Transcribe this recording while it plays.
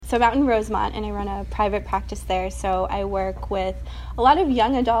So I'm out in Rosemont, and I run a private practice there. So I work with a lot of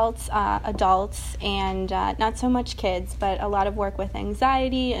young adults, and not so much kids, but a lot of work with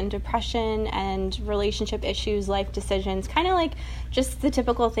anxiety and depression and relationship issues, life decisions, kind of like just the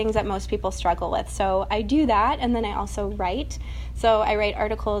typical things that most people struggle with. So I do that, and then I also write. So I write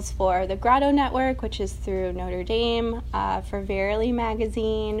articles for the Grotto Network, which is through Notre Dame, for Verily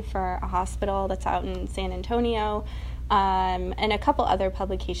Magazine, for a hospital that's out in San Antonio, and a couple other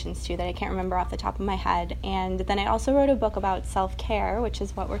publications too that I can't remember off the top of my head. And then I also wrote a book about self-care, which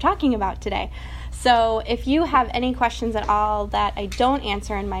is what we're talking about today. So if you have any questions at all that I don't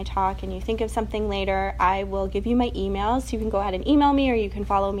answer in my talk and you think of something later, I will give you my email. So you can go ahead and email me, or you can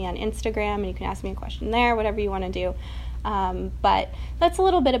follow me on Instagram and you can ask me a question there, whatever you want to do. But that's a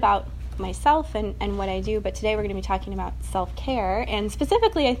little bit about myself and what I do, but today we're going to be talking about self-care, and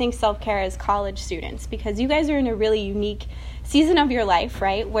specifically I think self-care as college students, because you guys are in a really unique season of your life,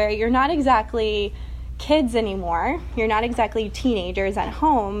 right, where you're not exactly kids anymore, you're not exactly teenagers at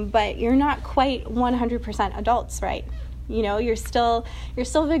home, but you're not quite 100% adults, right? You know, you're still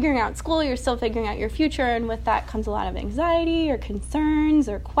figuring out school, you're still figuring out your future, and with that comes a lot of anxiety or concerns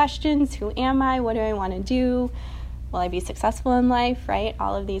or questions. Who am I? What do I want to do? Will I be successful in life, right?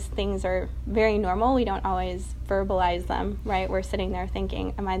 All of these things are very normal. We don't always verbalize them, right? We're sitting there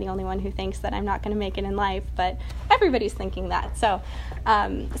thinking, am I the only one who thinks that I'm not going to make it in life? But everybody's thinking that. So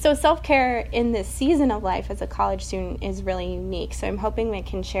self-care in this season of life as a college student is really unique. So I'm hoping we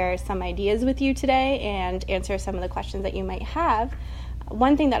can share some ideas with you today and answer some of the questions that you might have.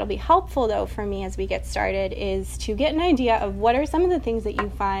 One thing that'll be helpful, though, for me as we get started is to get an idea of what are some of the things that you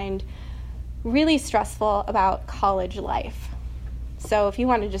find really stressful about college life. So if you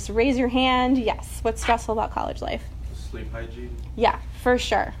want to just raise your hand, yes, what's stressful about college life? Sleep hygiene. Yeah, for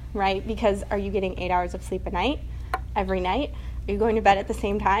sure, right? Because are you getting 8 hours of sleep a night, every night? Are you going to bed at the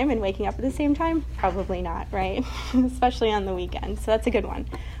same time and waking up at the same time? Probably not, right? Especially on the weekend. So that's a good one.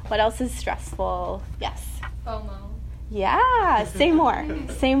 What else is stressful? Yes. FOMO. Yeah, say more.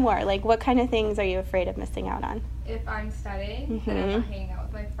 Say more. Like, what kind of things are you afraid of missing out on? If I'm studying, then I'm not hanging out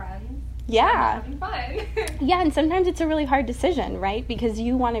with my friends. Yeah. I'm not having fun. Yeah, and sometimes it's a really hard decision, right? Because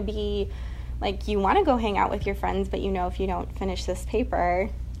you want to be, like, you want to go hang out with your friends, but you know if you don't finish this paper,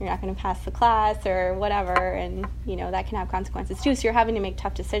 you're not going to pass the class or whatever, and, you know, that can have consequences too. So you're having to make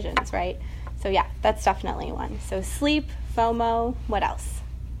tough decisions, right? So yeah, that's definitely one. So sleep, FOMO, what else?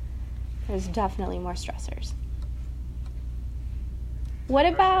 There's definitely more stressors. What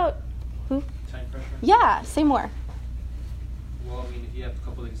about, who? Time pressure. Yeah, say more. Well, I mean, if you have a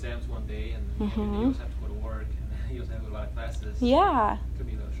couple of exams one day and then you also have to go to work and you also have a lot of classes. Yeah. It could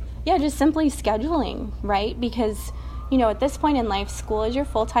be a little stressful. Yeah, just simply scheduling, right? Because, you know, at this point in life, school is your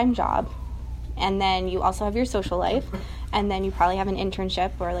full-time job, and then you also have your social life, and then you probably have an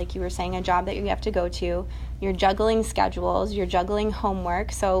internship or, like you were saying, a job that you have to go to. You're juggling schedules, you're juggling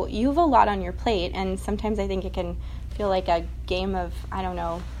homework, so you have a lot on your plate, and sometimes I think it can feel like a game of, I don't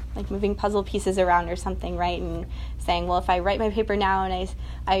know, like moving puzzle pieces around or something, right? And saying, well, if I write my paper now and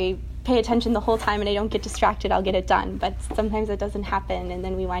I pay attention the whole time and I don't get distracted, I'll get it done. But sometimes that doesn't happen, and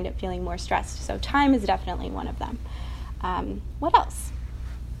then we wind up feeling more stressed. So time is definitely one of them. What else?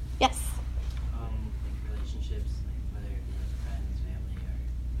 Yes? Like relationships, like whether it be with friends, family,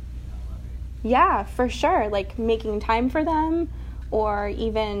 or lover. Yeah, for sure. Like making time for them, or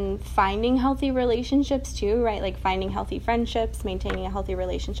even finding healthy relationships too, right? Like finding healthy friendships, maintaining a healthy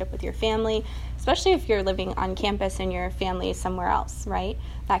relationship with your family, especially if you're living on campus and your family is somewhere else, right?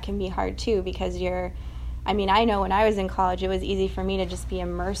 That can be hard too, because I know when I was in college, it was easy for me to just be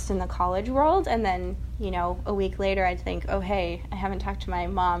immersed in the college world, and then, you know, a week later I'd think, oh, hey, I haven't talked to my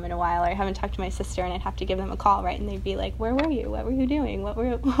mom in a while, or I haven't talked to my sister, and I'd have to give them a call, right? And they'd be like, where were you? What were you doing? What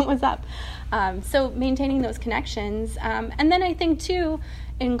was up? So maintaining those connections. And then I think, too,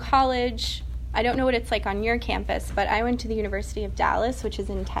 in college, I don't know what it's like on your campus, but I went to the University of Dallas, which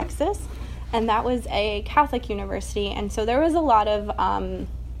is in Texas, and that was a Catholic university, and so there was a lot of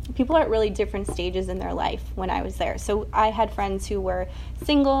people are at really different stages in their life when I was there. So I had friends who were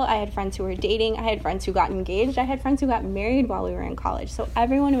single, I had friends who were dating, I had friends who got engaged, I had friends who got married while we were in college. So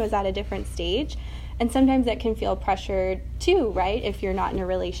everyone was at a different stage, and sometimes that can feel pressured too, right? If you're not in a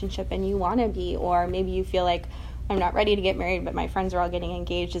relationship and you want to be, or maybe you feel like, I'm not ready to get married, but my friends are all getting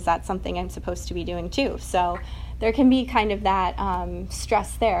engaged. Is that something I'm supposed to be doing too? So there can be kind of that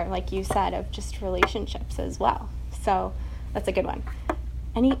stress there, like you said, of just relationships as well. So that's a good one.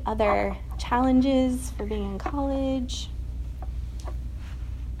 Any other challenges for being in college?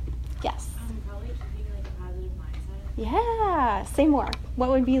 Yes. Probably keeping like a positive mindset. Yeah, say more. What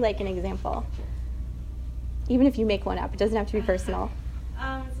would be like an example? Even if you make one up, it doesn't have to be personal.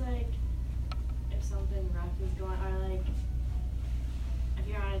 It's like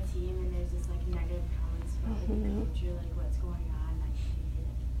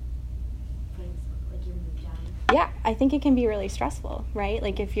like your mood down? Yeah, I think it can be really stressful, right?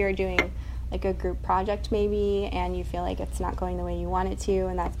 Like if you're doing like a group project maybe and you feel like it's not going the way you want it to,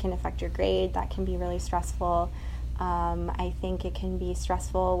 and that can affect your grade, that can be really stressful. I think it can be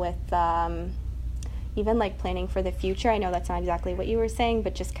stressful with even like planning for the future. I know that's not exactly what you were saying,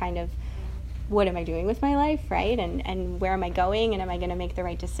 but just kind of what am I doing with my life, right? And where am I going, and am I going to make the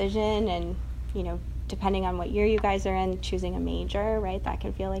right decision? And, you know, depending on what year you guys are in, choosing a major, right? That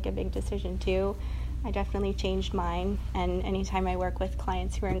can feel like a big decision too. I definitely changed mine, and anytime I work with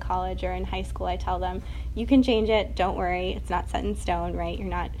clients who are in college or in high school, I tell them, you can change it, don't worry, it's not set in stone, right? You're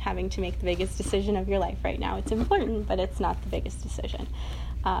not having to make the biggest decision of your life right now. It's important, but it's not the biggest decision.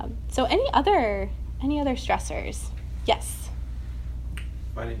 So any other stressors? Yes?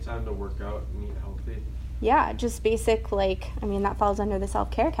 Finding time to work out and eat healthy. Yeah, just basic, that falls under the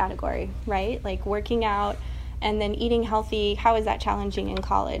self-care category, right? Like working out and then eating healthy. How is that challenging in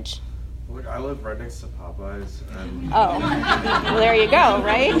college? Look, I live right next to Popeyes, and Oh, well, there you go,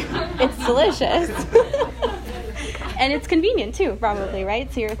 right? It's delicious. And it's convenient too, probably,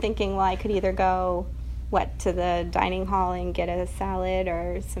 right? So you're thinking, well, I could either go, to the dining hall and get a salad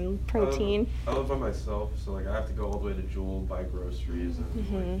or some protein? I live by myself, so I have to go all the way to Jewel, buy groceries,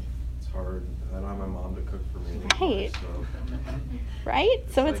 and it's hard. I don't have my mom to cook for me anymore, Right. so. Right?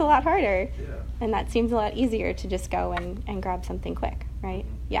 So it's a lot harder. Yeah. And that seems a lot easier to just go and grab something quick, right?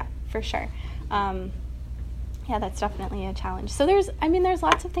 Yeah, for sure. Yeah, that's definitely a challenge. So there's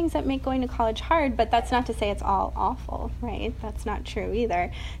lots of things that make going to college hard, but that's not to say it's all awful, right? That's not true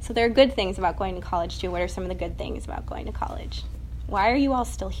either. So there are good things about going to college too. What are some of the good things about going to college? Why are you all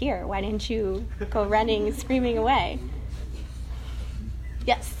still here? Why didn't you go running, screaming away?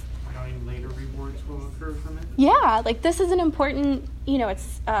 Yes? Knowing later rewards will occur from it? Yeah, this is an important,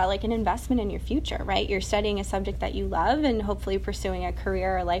 it's like an investment in your future, right? You're studying a subject that you love and hopefully pursuing a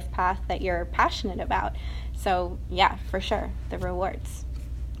career or life path that you're passionate about. So, yeah, for sure, the rewards.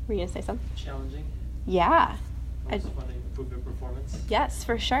 Were you going to say something? Challenging. Yeah. Also fun to improve your performance. Yes,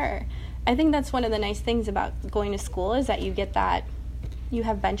 for sure. I think that's one of the nice things about going to school is that you get that, you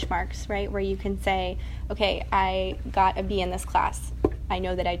have benchmarks, right, where you can say, okay, I got a B in this class. I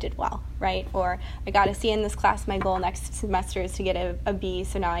know that I did well, right? Or I got a C in this class. My goal next semester is to get a B,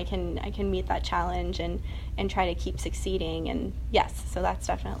 so now I can meet that challenge and try to keep succeeding. And yes, so that's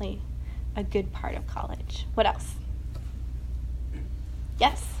definitely a good part of college. What else?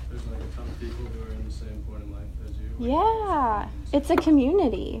 Yes? There's a ton of people who are in the same point in life as you. Yeah, it's a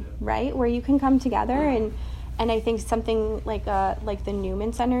community, right, where you can come together and I think something like the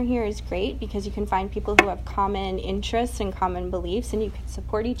Newman Center here is great because you can find people who have common interests and common beliefs, and you can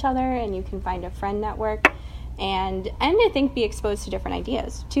support each other, and you can find a friend network, and I think be exposed to different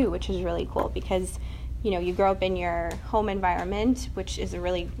ideas too, which is really cool because you grow up in your home environment, which is a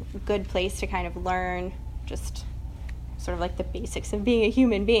really good place to kind of learn just sort of like the basics of being a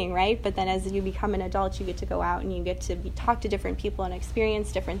human being, right? But then as you become an adult, you get to go out and you get to talk to different people and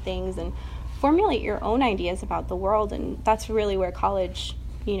experience different things and formulate your own ideas about the world. And that's really where college,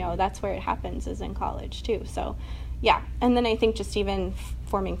 that's where it happens, is in college too. So yeah, and then I think just even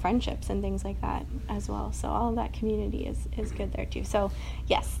forming friendships and things like that as well. So all of that community is good there too. So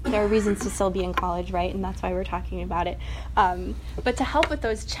yes, there are reasons to still be in college, right? And that's why we're talking about it. But to help with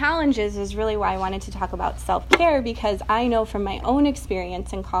those challenges is really why I wanted to talk about self-care, because I know from my own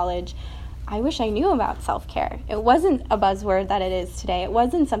experience in college, I wish I knew about self-care. It wasn't a buzzword that it is today. It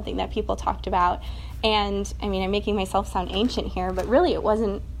wasn't something that people talked about. And I'm making myself sound ancient here, but really it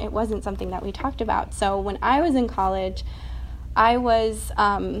wasn't something that we talked about. So when I was in college, I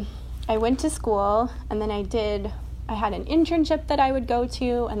went to school, and then I had an internship that I would go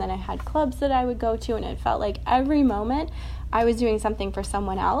to, and then I had clubs that I would go to, and it felt like every moment I was doing something for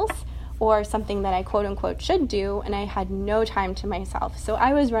someone else or something that I quote unquote should do, and I had no time to myself. So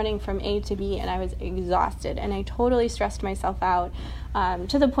I was running from A to B, and I was exhausted, and I totally stressed myself out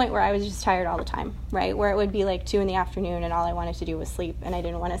to the point where I was just tired all the time, right? Where it would be 2 p.m, and all I wanted to do was sleep, and I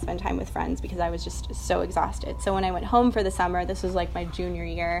didn't want to spend time with friends because I was just so exhausted. So when I went home for the summer, this was my junior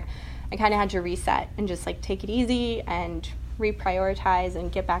year, I kind of had to reset and just take it easy and reprioritize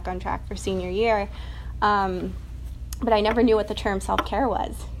and get back on track for senior year. But I never knew what the term self-care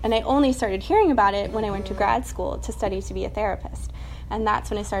was. And I only started hearing about it when I went to grad school to study to be a therapist. And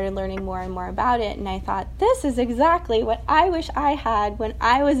that's when I started learning more and more about it. And I thought, this is exactly what I wish I had when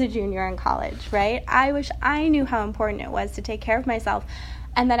I was a junior in college, right? I wish I knew how important it was to take care of myself,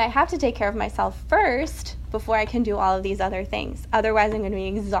 and that I have to take care of myself first before I can do all of these other things. Otherwise, I'm going to be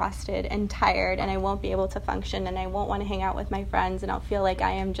exhausted and tired, and I won't be able to function, and I won't want to hang out with my friends, and I'll feel like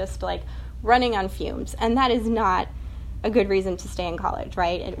I am just running on fumes. And that is not a good reason to stay in college,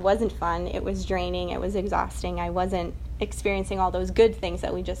 right? It wasn't fun. It was draining. It was exhausting. I wasn't experiencing all those good things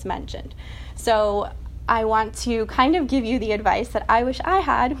that we just mentioned. So I want to kind of give you the advice that I wish I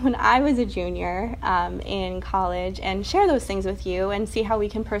had when I was a junior in college, and share those things with you and see how we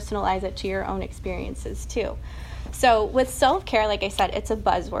can personalize it to your own experiences too. So with self-care, like I said, it's a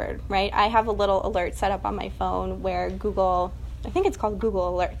buzzword, right? I have a little alert set up on my phone where Google, I think it's called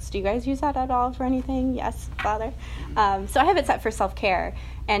Google Alerts. Do you guys use that at all for anything? Yes, Father? So I have it set for self-care,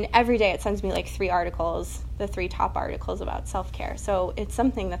 and every day it sends me like 3 articles, the 3 top articles about self-care. So it's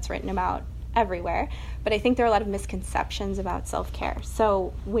something that's written about everywhere, but I think there are a lot of misconceptions about self-care.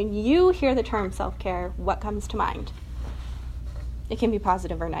 So when you hear the term self-care, what comes to mind? It can be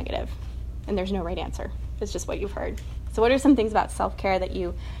positive or negative, and there's no right answer. It's just what you've heard. So what are some things about self-care that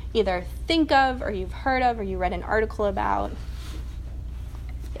you either think of, or you've heard of, or you read an article about?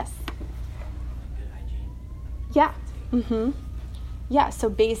 Yes? Good hygiene. Yeah. Mm-hmm. Yeah, so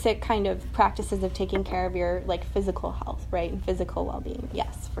basic kind of practices of taking care of your like physical health, right, and physical well-being.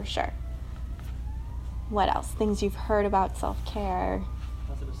 Yes, for sure. What else? Things you've heard about self-care.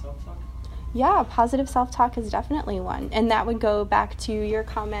 Positive self-talk? Yeah, positive self-talk is definitely one. And that would go back to your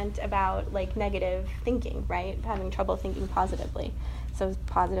comment about like negative thinking, right? Having trouble thinking positively. So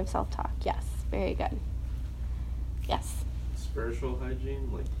positive self-talk, yes, very good. Yes. Spiritual hygiene,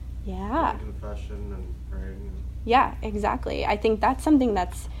 like Yeah. confession and praying. Yeah, exactly. I think that's something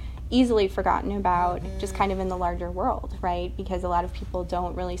that's easily forgotten about just kind of in the larger world, right? Because a lot of people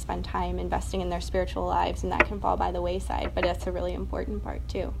don't really spend time investing in their spiritual lives, and that can fall by the wayside, but that's a really important part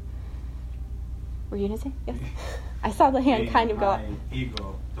too. Were you going to say? Yes. I saw the hand kind of go up. My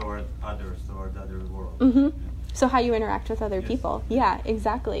ego toward others, toward the other world. Mm-hmm. So how you interact with other Yes. people. Yeah,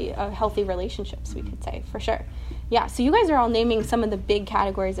 exactly. Healthy relationships, we could say, for sure. Yeah, so you guys are all naming some of the big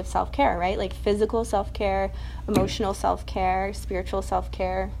categories of self-care, right? Like physical self-care, emotional self-care, spiritual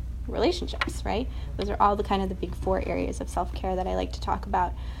self-care, relationships, right? Those are all the kind of the big 4 areas of self-care that I like to talk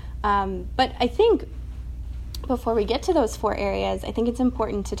about. But I think before we get to those 4 areas, I think it's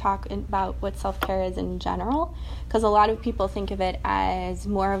important to talk about what self-care is in general, because a lot of people think of it as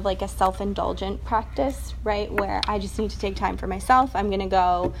more of like a self-indulgent practice, right? Where I just need to take time for myself. I'm going to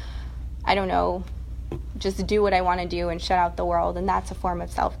go, I don't know, just do what I want to do and shut out the world, and that's a form of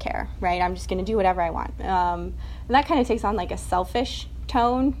self-care, right? I'm just going to do whatever I want. And that kind of takes on like a selfish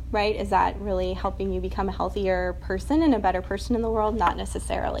tone, right? Is that really helping you become a healthier person and a better person in the world? Not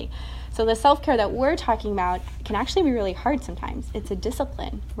necessarily. So the self-care that we're talking about can actually be really hard sometimes. It's a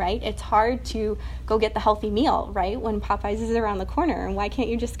discipline, right? It's hard to go get the healthy meal, right, when Popeyes is around the corner, and why can't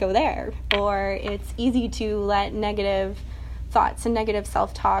you just go there? Or it's easy to let negative thoughts and negative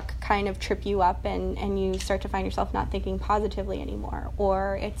self-talk kind of trip you up, and you start to find yourself not thinking positively anymore.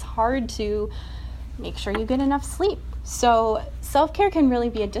 Or it's hard to make sure you get enough sleep. So self-care can really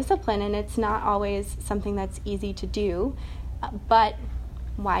be a discipline, and it's not always something that's easy to do. But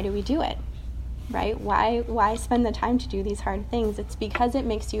why do we do it, right? Why spend the time to do these hard things? It's because it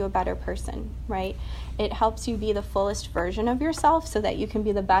makes you a better person, right? It helps you be the fullest version of yourself so that you can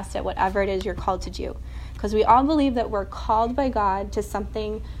be the best at whatever it is you're called to do. Because we all believe that we're called by God to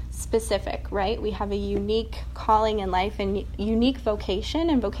something specific, right? We have a unique calling in life and unique vocation,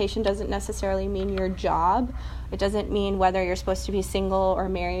 and vocation doesn't necessarily mean your job. It doesn't mean whether you're supposed to be single or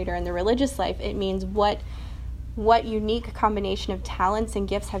married or in the religious life. It means what unique combination of talents and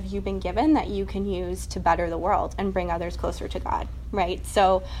gifts have you been given that you can use to better the world and bring others closer to God, right?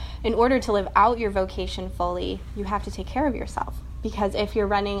 So in order to live out your vocation fully, you have to take care of yourself. Because if you're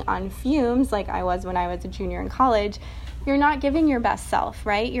running on fumes, like I was when I was a junior in college, you're not giving your best self,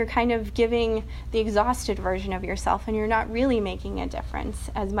 right? You're kind of giving the exhausted version of yourself, and you're not really making a difference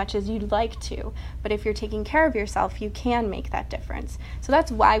as much as you'd like to. But if you're taking care of yourself, you can make that difference. So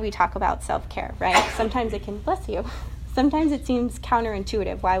that's why we talk about self-care, right? Sometimes it can, bless you, sometimes it seems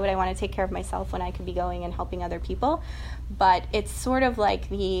counterintuitive. Why would I want to take care of myself when I could be going and helping other people? But it's sort of like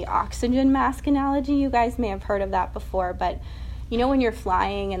the oxygen mask analogy. You guys may have heard of that before, but you know when you're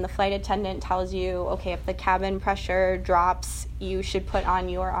flying and the flight attendant tells you, okay, if the cabin pressure drops, you should put on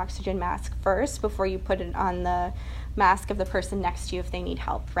your oxygen mask first before you put it on the mask of the person next to you if they need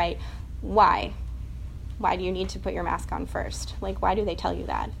help, right? Why? Why do you need to put your mask on first? Like, why do they tell you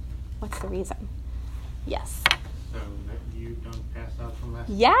that? What's the reason? Yes. So that you don't pass out from that?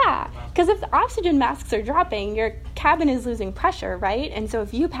 Yeah, because if the oxygen masks are dropping, your cabin is losing pressure, right? And so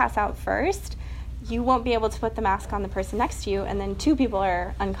if you pass out first, you won't be able to put the mask on the person next to you, and then 2 people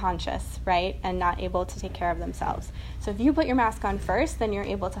are unconscious, right, and not able to take care of themselves. So if you put your mask on first, then you're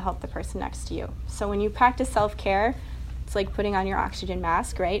able to help the person next to you. So when you practice self-care, It's like putting on your oxygen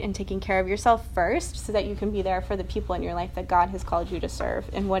mask, right? And taking care of yourself first so that you can be there for the people in your life that God has called you to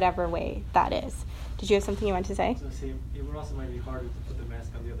serve in whatever way that is. Did you have something you wanted to say? I was going to say, it would also might be harder to put the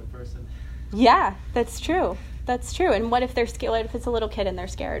mask on the other person. Yeah, that's true. That's true. And what if they're scared? What if it's a little kid and they're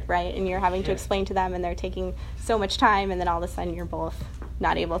scared, right? And you're having to explain to them and they're taking so much time, and then all of a sudden you're both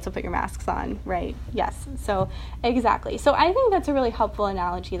not able to put your masks on, right? Yes. So exactly. So I think that's a really helpful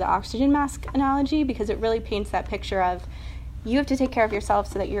analogy, the oxygen mask analogy, because it really paints that picture of you have to take care of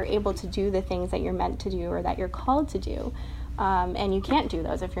yourself so that you're able to do the things that you're meant to do or that you're called to do. And you can't do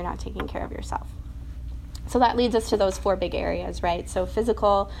those if you're not taking care of yourself. So that leads us to those 4 big areas, right? So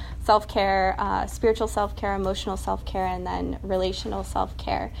physical self-care, spiritual self-care, emotional self-care, and then relational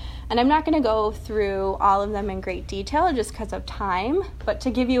self-care. And I'm not going to go through all of them in great detail just because of time, but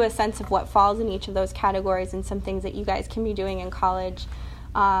to give you a sense of what falls in each of those categories and some things that you guys can be doing in college.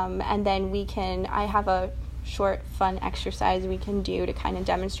 And then I have a short, fun exercise we can do to kind of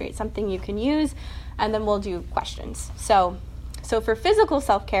demonstrate something you can use, and then we'll do questions. So for physical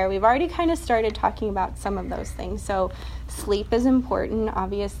self-care, we've already kind of started talking about some of those things. So sleep is important,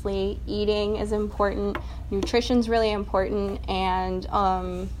 obviously. Eating is important. Nutrition's really important. And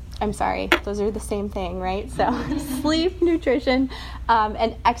I'm sorry, those are the same thing, right? So sleep, nutrition,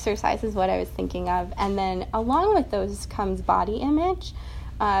 and exercise is what I was thinking of. And then along with those comes body image.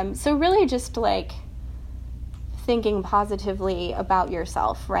 So really just like thinking positively about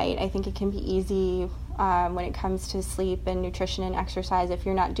yourself, right? I think it can be easy when it comes to sleep and nutrition and exercise. If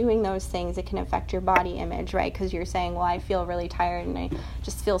you're not doing those things, it can affect your body image, right? Because you're saying, well, I feel really tired and I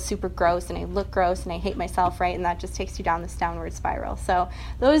just feel super gross and I look gross and I hate myself, right? And that just takes you down this downward spiral. So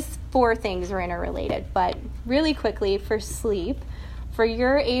those 4 things are interrelated. But really quickly, for sleep, for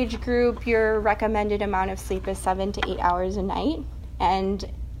your age group, your recommended amount of sleep is 7 to 8 hours a night. And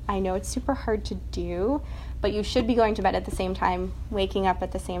I know it's super hard to do, but you should be going to bed at the same time, waking up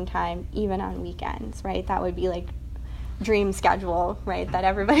at the same time, even on weekends, right? That would be like dream schedule, right, that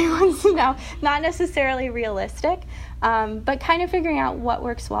everybody wants to know. Not necessarily realistic, but kind of figuring out what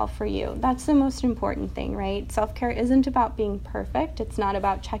works well for you. That's the most important thing, right? Self-care isn't about being perfect. It's not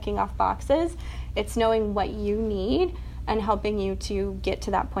about checking off boxes. It's knowing what you need and helping you to get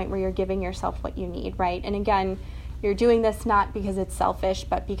to that point where you're giving yourself what you need, right? And again, you're doing this not because it's selfish,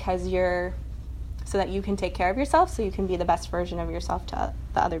 but because so that you can take care of yourself, so you can be the best version of yourself to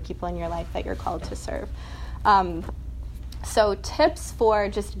the other people in your life that you're called to serve. So tips for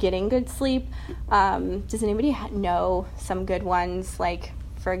just getting good sleep. Does anybody know some good ones? Like,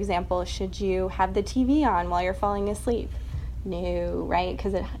 for example, should you have the TV on while you're falling asleep? No, right?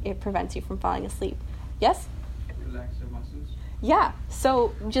 Because it prevents you from falling asleep. Yes? Relax your muscles. Yeah,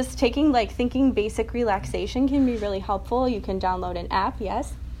 so just thinking basic relaxation can be really helpful. You can download an app,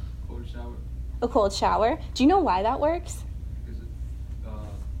 yes? Cold shower. A cold shower. Do you know why that works? Because it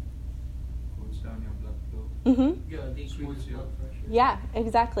cools down your blood flow. Mm-hmm. Yeah, decrease blood pressure. Yeah,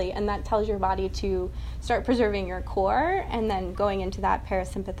 exactly. And that tells your body to start preserving your core and then going into that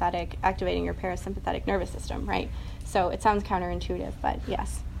activating your parasympathetic nervous system, right? So it sounds counterintuitive, but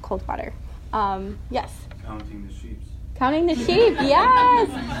yes, cold water. Yes? Counting the sheep. Counting the sheep, yes.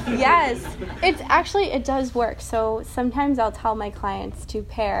 It does work. So sometimes I'll tell my clients to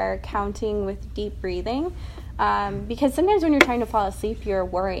pair counting with deep breathing, because sometimes when you're trying to fall asleep, you're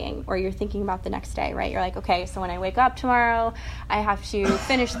worrying or you're thinking about the next day, right? You're like, okay, so when I wake up tomorrow, I have to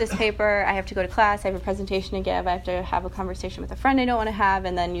finish this paper, I have to go to class, I have a presentation to give, I have to have a conversation with a friend I don't want to have,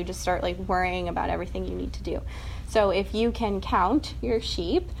 and then you just start worrying about everything you need to do. So if you can count your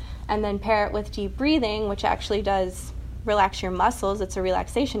sheep and then pair it with deep breathing, which actually does relax your muscles, it's a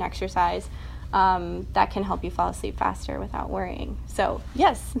relaxation exercise, that can help you fall asleep faster without worrying. So,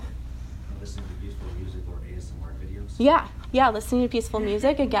 yes? Listening to peaceful music or ASMR videos? Yeah, listening to peaceful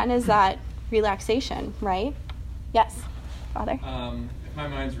music, again, is that relaxation, right? Yes, Father? If my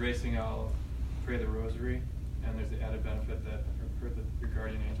mind's racing, I'll pray the rosary, and there's the added benefit that your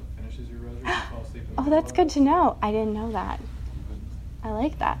guardian angel finishes your rosary and fall asleep in the middle That's of good it. to know. I didn't know that. I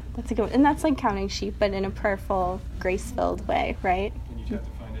like that. That's a good one. And that's like counting sheep, but in a prayerful, grace-filled way, right? And you have to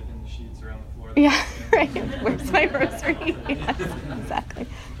find it in the sheets around the floor. Yeah, right. Where's my rosary? Yes, exactly.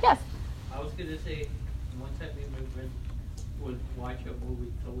 Yes? I was going to say, one time me and my friend would watch a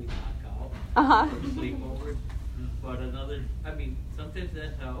movie till we knock out. Uh-huh. Or sleepover. But sometimes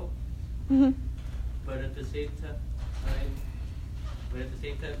that helps. Mm-hmm. But at the same time,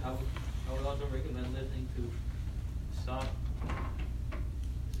 I would also recommend listening to soft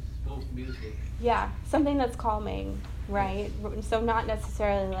music. Yeah, something that's calming, right? So not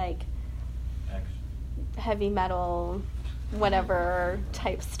necessarily like heavy metal, whatever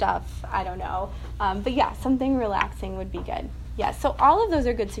type stuff. I don't know. But yeah, something relaxing would be good. Yeah, so all of those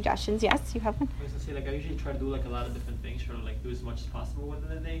are good suggestions. Yes, you have one? I was gonna say, like, I usually try to do like a lot of different things, try to like do as much as possible within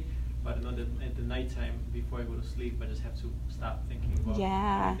the day. But I know that at the nighttime before I go to sleep, I just have to stop thinking about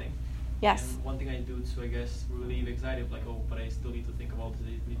everything. Yes. And one thing I do to, I guess, relieve anxiety of like, oh, but I still need to think about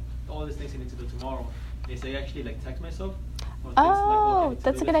all these things I need to do tomorrow, is I actually like text myself. Oh,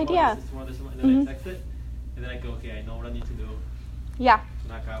 that's a good idea. And then I text it, and then I go, okay, I know what I need to do. Yeah. To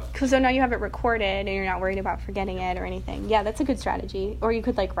knock out. Because so now you have it recorded and you're not worried about forgetting it or anything. Yeah, that's a good strategy. Or you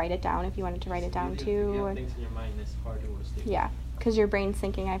could like write it down if you wanted to write it down too. If you have things in your mind, it's hard to go to sleep. Yeah, because your brain's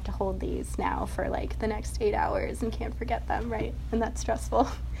thinking I have to hold these now for like the next 8 hours and can't forget them, right? And that's stressful.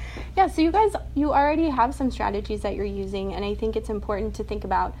 Yeah, so you guys, you already have some strategies that you're using, and I think it's important to think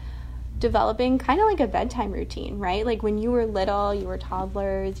about developing kind of like a bedtime routine, right? Like when you were little, you were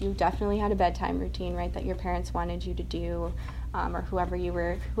toddlers, you definitely had a bedtime routine, right, that your parents wanted you to do, or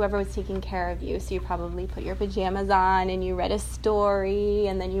whoever was taking care of you. So you probably put your pajamas on and you read a story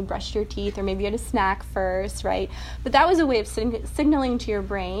and then you brushed your teeth, or maybe you had a snack first, right? But that was a way of signaling to your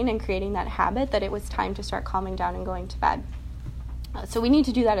brain and creating that habit that it was time to start calming down and going to bed. So we need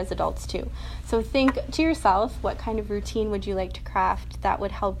to do that as adults too. So think to yourself, what kind of routine would you like to craft that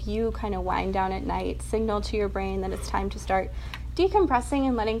would help you kind of wind down at night, signal to your brain that it's time to start decompressing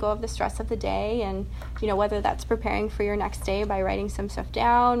and letting go of the stress of the day. And, you know, whether that's preparing for your next day by writing some stuff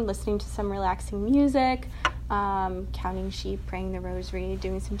down, listening to some relaxing music, counting sheep, praying the rosary,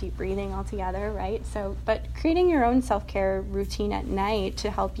 doing some deep breathing all together, right? So, but creating your own self-care routine at night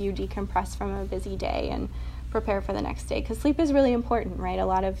to help you decompress from a busy day and prepare for the next day, because sleep is really important, right? A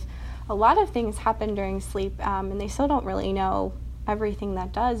lot of things happen during sleep, and they still don't really know everything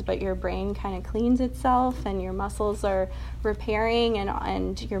that does, but your brain kind of cleans itself and your muscles are repairing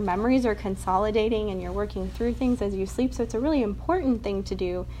and your memories are consolidating and you're working through things as you sleep. So it's a really important thing to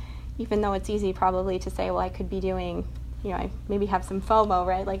do, even though it's easy probably to say, well, I could be doing, you know, I maybe have some FOMO,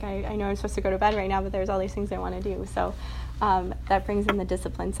 right? Like I know I'm supposed to go to bed right now, but there's all these things I want to do. So that brings in the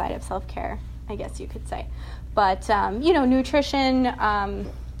discipline side of self-care, I guess you could say. But, you know, nutrition,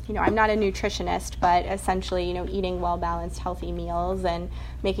 you know, I'm not a nutritionist, but essentially, you know, eating well-balanced, healthy meals and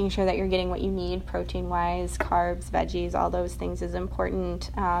making sure that you're getting what you need protein-wise, carbs, veggies, all those things is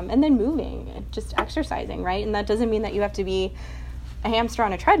important. And then moving, just exercising, right? And that doesn't mean that you have to be a hamster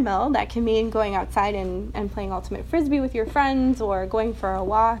on a treadmill. That can mean going outside and playing ultimate frisbee with your friends, or going for a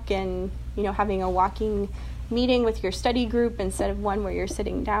walk and, you know, having a walking meeting with your study group instead of one where you're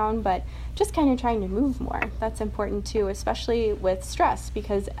sitting down, but just kind of trying to move more. That's important too, especially with stress,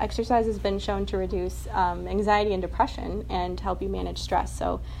 because exercise has been shown to reduce anxiety and depression and help you manage stress.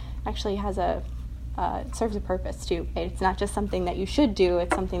 So actually has it serves a purpose too, right? It's not just something that you should do,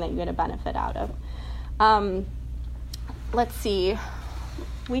 it's something that you get a benefit out of. Let's see,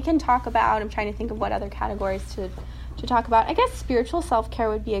 we can talk about, I'm trying to think of what other categories to talk about. I guess spiritual self-care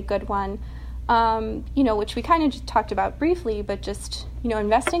would be a good one. You know, which we kind of just talked about briefly, but just, you know,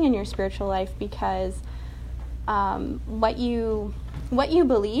 investing in your spiritual life, because what you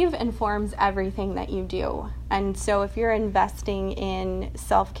believe informs everything that you do. And so if you're investing in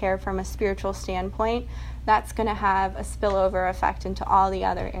self-care from a spiritual standpoint, that's going to have a spillover effect into all the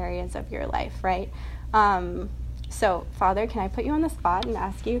other areas of your life, right? So, Father, can I put you on the spot and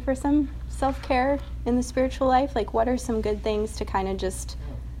ask you for some self-care in the spiritual life? Like, what are some good things to kind of just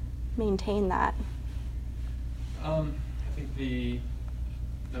maintain that? I think the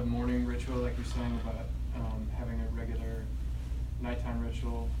morning ritual, like you're saying about having a regular nighttime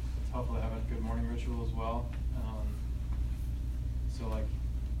ritual, it's helpful to have a good morning ritual as well. So like,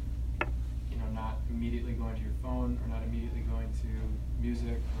 you know, not immediately going to your phone or not immediately going to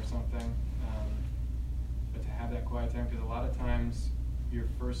music or something, but to have that quiet time, because a lot of times your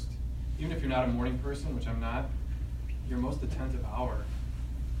first, even if you're not a morning person, which I'm not, your most attentive hour,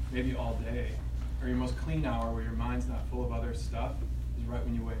 maybe all day, or your most clean hour where your mind's not full of other stuff, is right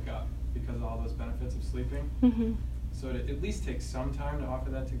when you wake up, because of all those benefits of sleeping. Mm-hmm. So to at least take some time to offer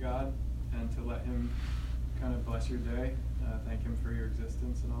that to God and to let Him kind of bless your day, thank Him for your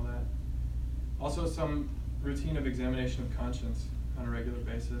existence and all that. Also some routine of examination of conscience on a regular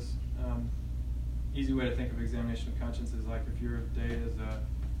basis. Easy way to think of examination of conscience is like if your day is a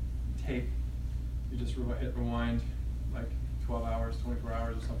tape, you just hit rewind like 12 hours, 24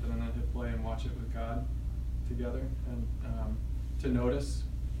 hours or something, and then hit play and watch it with God together, and to notice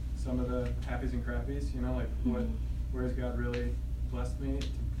some of the happies and crappies, you know, like where has God really blessed me, to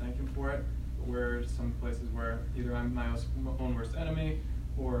thank Him for it, but where are some places where either I'm my own worst enemy,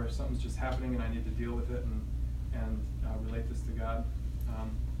 or something's just happening and I need to deal with it and relate this to God.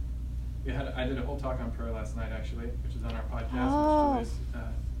 I did a whole talk on prayer last night, actually, which is on our podcast, Oh. which Julie's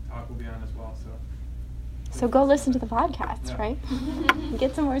talk will be on as well. So go listen to the podcast, Yeah. right?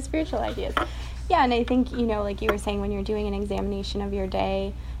 Get some more spiritual ideas. Yeah, and I think, like you were saying, when you're doing an examination of your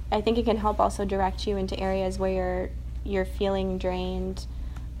day, I think it can help also direct you into areas where you're feeling drained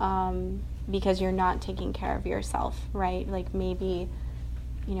because you're not taking care of yourself, right? Like maybe,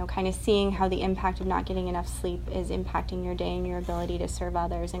 kind of seeing how the impact of not getting enough sleep is impacting your day and your ability to serve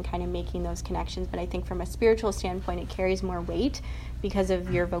others and kind of making those connections. But I think from a spiritual standpoint, it carries more weight because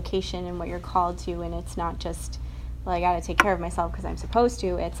of your vocation and what you're called to, and it's not just, well, I got to take care of myself because I'm supposed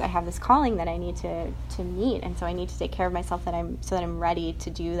to. It's I have this calling that I need to meet, and so I need to take care of myself so that I'm ready to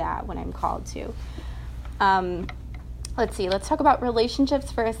do that when I'm called to. Let's talk about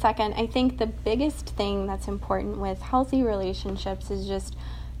relationships for a second. I think the biggest thing that's important with healthy relationships is just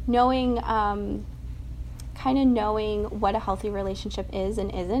knowing what a healthy relationship is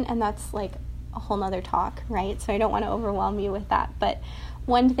and isn't, and that's like a whole nother talk, right? So I don't want to overwhelm you with that, but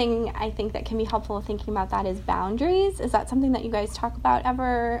one thing I think that can be helpful thinking about that is boundaries. Is that something that you guys talk about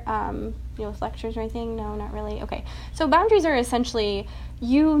ever, with lectures or anything? No, not really. Okay. So boundaries are essentially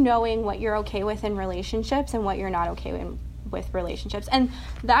you knowing what you're okay with in relationships and what you're not okay with relationships. And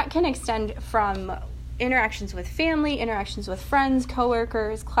that can extend from interactions with family, interactions with friends,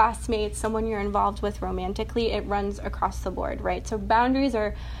 coworkers, classmates, someone you're involved with romantically. It runs across the board, right? So boundaries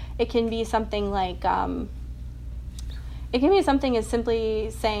it can be something like, it can be something as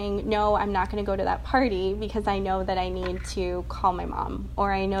simply saying, no, I'm not going to go to that party because I know that I need to call my mom,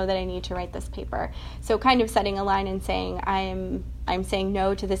 or I know that I need to write this paper. So kind of setting a line and saying, I'm saying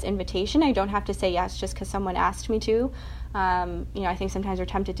no to this invitation. I don't have to say yes just because someone asked me to. I think sometimes we're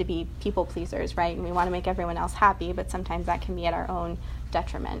tempted to be people pleasers, right? And we want to make everyone else happy, but sometimes that can be at our own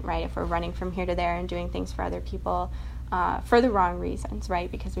detriment, right? If we're running from here to there and doing things for other people, for the wrong reasons,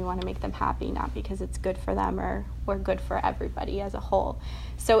 right? Because we want to make them happy, not because it's good for them or good for everybody as a whole.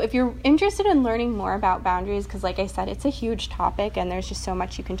 So if you're interested in learning more about boundaries, because like I said, it's a huge topic and there's just so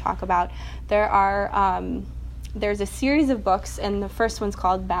much you can talk about, there's a series of books, and the first one's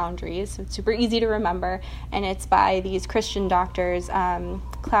called Boundaries. So it's super easy to remember, and it's by these Christian doctors.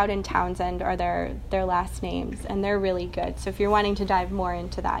 Cloud and Townsend are their last names, and they're really good. So if you're wanting to dive more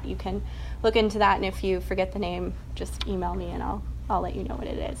into that, you can look into that, and if you forget the name, just email me and I'll let you know what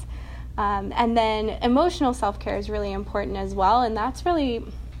it is. And then emotional self-care is really important as well, and that's really,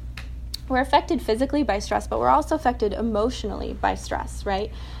 we're affected physically by stress, but we're also affected emotionally by stress,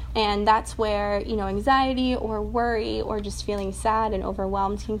 right? And that's where, anxiety or worry or just feeling sad and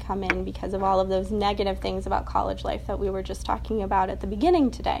overwhelmed can come in because of all of those negative things about college life that we were just talking about at the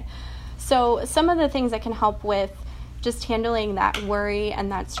beginning today. So some of the things that can help with just handling that worry and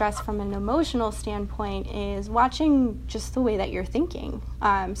that stress from an emotional standpoint is watching just the way that you're thinking.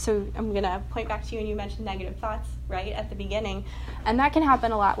 So I'm going to point back to you, and you mentioned negative thoughts, right, at the beginning. And that can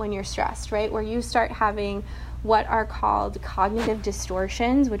happen a lot when you're stressed, right, where you start having what are called cognitive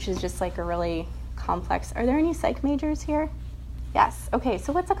distortions, which is just like a really complex. Are there any psych majors here? Yes. Okay,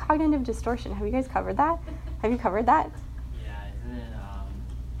 so what's a cognitive distortion? Have you guys covered that? Have you covered that? Yeah, isn't it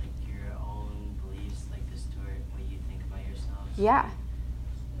like your own beliefs like distort what you think about yourself? So Yeah. like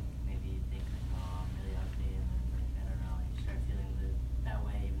maybe you think like, oh, I'm really ugly, and then like, I don't know, you start feeling that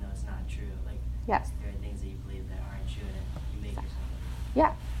way even though it's not true. Like Yes. there are things that you believe that aren't true, and you make yourself.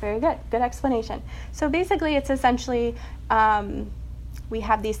 Yeah, very good. Good explanation. So basically, it's essentially we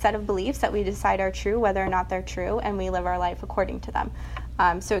have these set of beliefs that we decide are true, whether or not they're true, and we live our life according to them.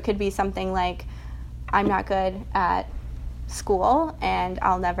 So it could be something like, I'm not good at school, and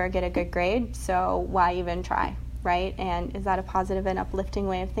I'll never get a good grade, so why even try, right? And is that a positive and uplifting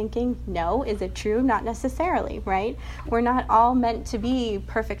way of thinking? No. Is it true? Not necessarily, right? We're not all meant to be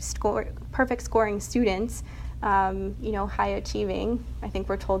perfect scoring students. High achieving. I think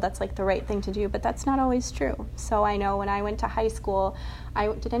we're told that's like the right thing to do, but that's not always true. So I know when I went to high school,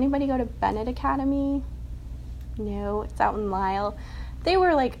 did anybody go to Bennett Academy? No, it's out in Lisle. They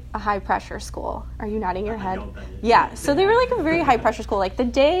were like a high pressure school. Are you nodding your head? Yeah, so they were like a very high pressure school. Like the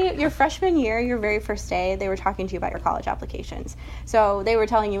day, your freshman year, your very first day, they were talking to you about your college applications. So they were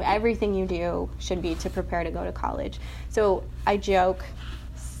telling you everything you do should be to prepare to go to college. So I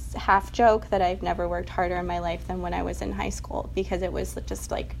half joke that I've never worked harder in my life than when I was in high school, because it was just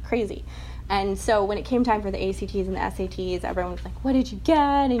like crazy. And so when it came time for the ACTs and the SATs, everyone was like, what did you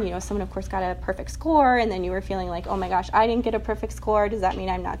get? And someone of course got a perfect score, and then you were feeling like, oh my gosh, I didn't get a perfect score. Does that mean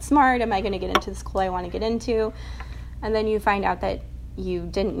I'm not smart? Am I going to get into the school I want to get into? And then you find out that you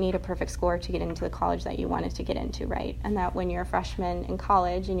didn't need a perfect score to get into the college that you wanted to get into, right? And that when you're a freshman in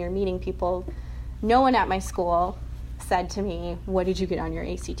college and you're meeting people, no one at my school said to me, what did you get on your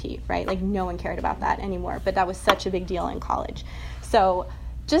ACT, right? Like, no one cared about that anymore, but that was such a big deal in college. So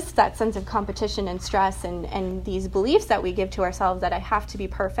just that sense of competition and stress and these beliefs that we give to ourselves that I have to be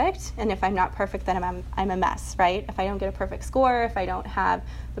perfect, and if I'm not perfect, then I'm a mess, right? If I don't get a perfect score, if I don't have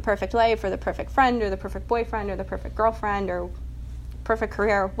the perfect life or the perfect friend or the perfect boyfriend or the perfect girlfriend or perfect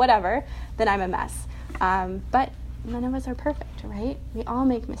career, whatever, then I'm a mess. But none of us are perfect, right? We all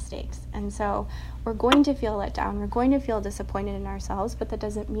make mistakes. And so we're going to feel let down. We're going to feel disappointed in ourselves, but that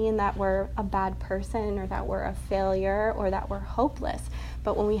doesn't mean that we're a bad person or that we're a failure or that we're hopeless.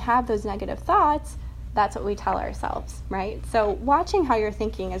 But when we have those negative thoughts, that's what we tell ourselves, right? So watching how you're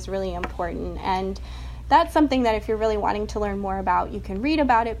thinking is really important. And that's something that if you're really wanting to learn more about, you can read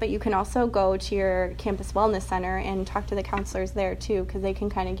about it, but you can also go to your campus wellness center and talk to the counselors there too, because they can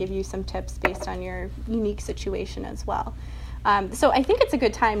kind of give you some tips based on your unique situation as well. So I think it's a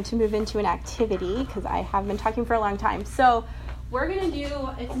good time to move into an activity, because I have been talking for a long time. So we're going to do,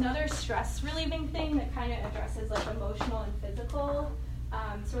 it's another stress relieving thing that kind of addresses like emotional and physical.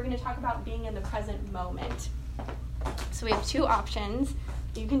 So we're going to talk about being in the present moment. So we have two options.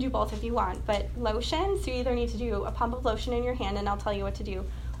 You can do both if you want, but lotion, so you either need to do a pump of lotion in your hand, and I'll tell you what to do,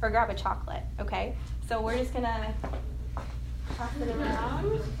 or grab a chocolate, okay? So we're just going to toss it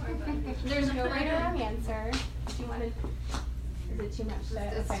around. There's no right or wrong answer. If you want to, is it too much?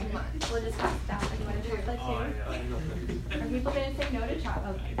 It's Okay. too much. We'll just pass it down. You want a chocolate too? Are people going to say no to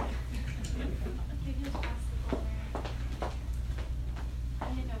chocolate? Okay.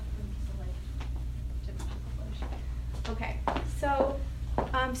 Okay, so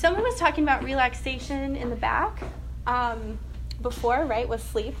someone was talking about relaxation in the back before, right, with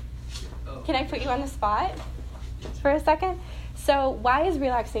sleep. Can I put you on the spot for a second? So why is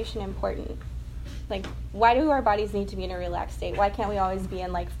relaxation important? Like, why do our bodies need to be in a relaxed state? Why can't we always be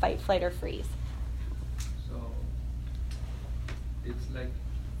in, like, fight, flight, or freeze? So, it's like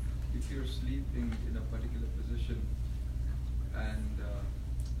if you're sleeping in a particular position, and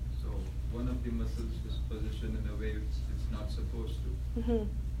so one of the muscles is positioned in a way it's not supposed to. Mm-hmm.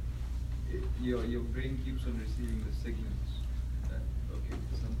 Your brain keeps on receiving the signals that, okay,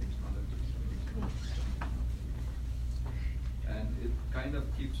 something's not okay, and it kind of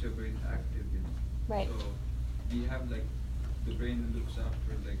keeps your brain active, you know. Right. So we have like, the brain looks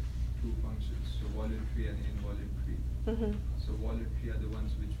after like two functions, so voluntary and involuntary. Mm-hmm. So voluntary are the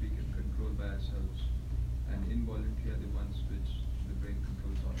ones which we can control by ourselves, and involuntary are the ones which the brain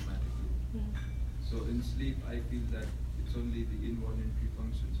controls automatically. Mm-hmm. So in sleep, I feel that it's only the involuntary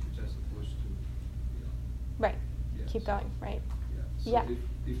functions which are supposed to, you know. Right. Yes. Keep going, right. Yeah. So Yeah.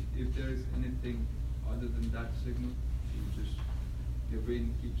 if there is anything other than that signal, your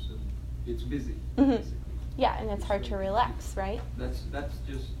brain keeps it's busy. Mm-hmm. Basically. Yeah, and it's hard to relax, right? That's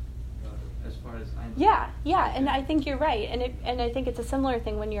just as far as I'm. Yeah, and I think you're right, and I think it's a similar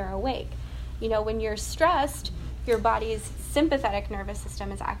thing when you're awake. You know, when you're stressed, your body's sympathetic nervous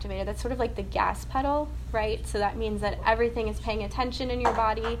system is activated. That's sort of like the gas pedal, right? So that means that everything is paying attention in your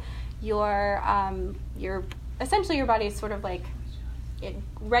body. Your essentially your body is sort of like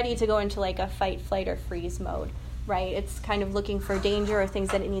ready to go into like a fight, flight, or freeze mode, right? It's kind of looking for danger or things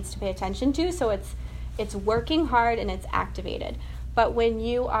that it needs to pay attention to. So it's working hard and it's activated. But when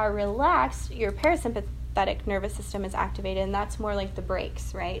you are relaxed, your parasympathetic nervous system is activated, and that's more like the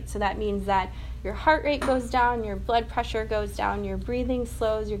brakes, right? So that means that your heart rate goes down, your blood pressure goes down, your breathing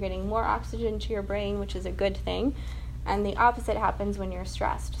slows, you're getting more oxygen to your brain, which is a good thing. And the opposite happens when you're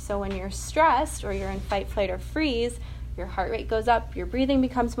stressed. So when you're stressed or you're in fight, flight, or freeze, your heart rate goes up, your breathing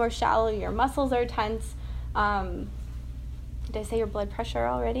becomes more shallow, your muscles are tense. Did I say your blood pressure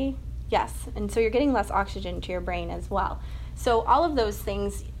already? Yes. And so you're getting less oxygen to your brain as well. So all of those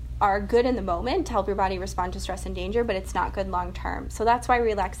things are good in the moment to help your body respond to stress and danger, but it's not good long term. So that's why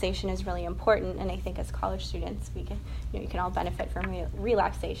relaxation is really important. And I think as college students, we can, you can all benefit from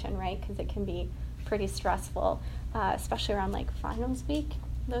relaxation, right? Because it can be pretty stressful, especially around like finals week,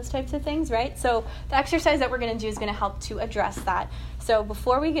 those types of things, right? So the exercise that we're going to do is going to help to address that. So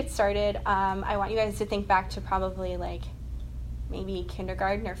before we get started, I want you guys to think back to probably like maybe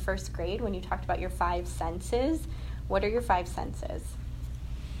kindergarten or first grade when you talked about your 5 senses. What are your 5 senses?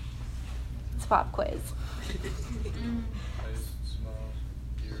 It's a pop quiz. Taste, smell,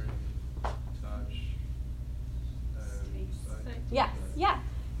 hearing, touch, sight.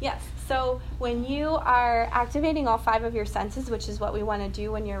 Yes. So when you are activating all 5 of your senses, which is what we want to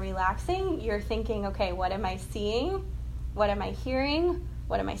do when you're relaxing, you're thinking, okay, what am I seeing? What am I hearing?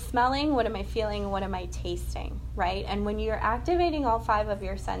 What am I smelling? What am I feeling? What am I tasting, right? And when you're activating all 5 of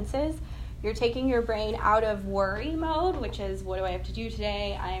your senses, You're taking your brain out of worry mode, which is, what do I have to do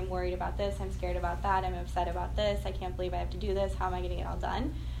today? I'm worried about this. I'm scared about that. I'm upset about this. I can't believe I have to do this. How am I going to get it all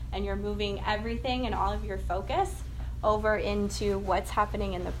done? And you're moving everything and all of your focus over into what's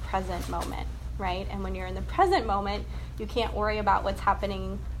happening in the present moment, right? And when you're in the present moment, you can't worry about what's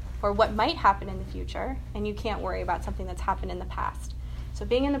happening or what might happen in the future, and you can't worry about something that's happened in the past. So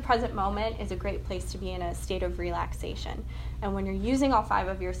being in the present moment is a great place to be in a state of relaxation. And when you're using all 5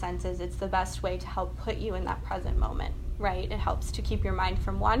 of your senses, it's the best way to help put you in that present moment, right? It helps to keep your mind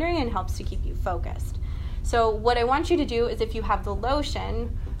from wandering and helps to keep you focused. So what I want you to do is, if you have the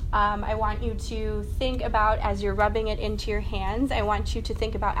lotion, I want you to think about, as you're rubbing it into your hands, I want you to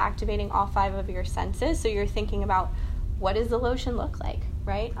think about activating all 5 of your senses. So you're thinking about, what does the lotion look like,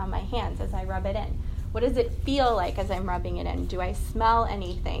 right, on my hands as I rub it in? What does it feel like as I'm rubbing it in? Do I smell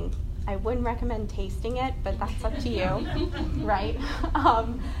anything? I wouldn't recommend tasting it, but that's up to you, right?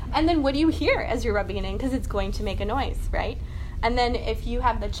 And then what do you hear as you're rubbing it in? Because it's going to make a noise, right? And then if you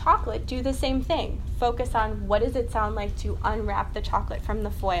have the chocolate, do the same thing. Focus on, what does it sound like to unwrap the chocolate from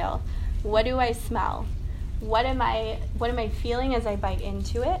the foil? What do I smell? What am I feeling as I bite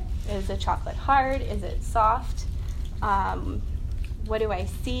into it? Is the chocolate hard? Is it soft? What do I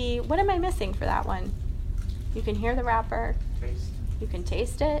see? What am I missing for that one? You can hear the wrapper. Taste. You can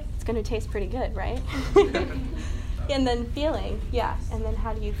taste it. It's going to taste pretty good, right? And then feeling, yeah. And then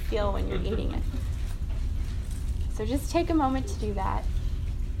how do you feel when you're eating it? So just take a moment to do that.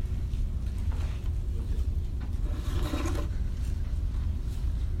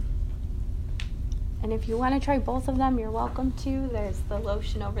 And if you want to try both of them, you're welcome to. There's the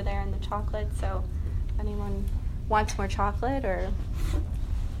lotion over there and the chocolate. So if anyone wants more chocolate, or...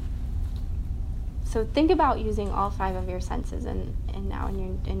 So think about using all 5 of your senses and now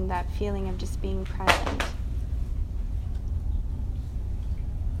in that feeling of just being present.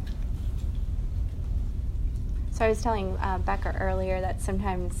 So I was telling Becca earlier that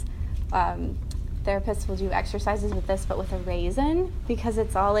sometimes therapists will do exercises with this, but with a raisin, because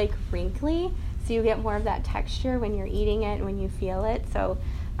it's all like wrinkly, so you get more of that texture when you're eating it and when you feel it. So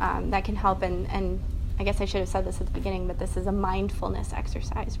that can help, and I guess I should have said this at the beginning, but this is a mindfulness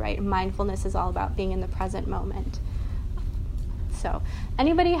exercise, right? Mindfulness is all about being in the present moment. So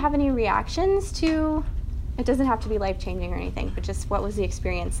anybody have any reactions to, it doesn't have to be life-changing or anything, but just what was the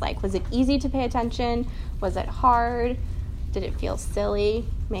experience like? Was it easy to pay attention? Was it hard? Did it feel silly?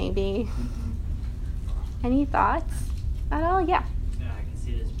 Maybe. Any thoughts at all? Yeah. Yeah, I can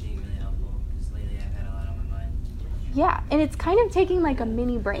see this being really helpful, because lately I've had a lot on my mind. Yeah, and it's kind of taking like a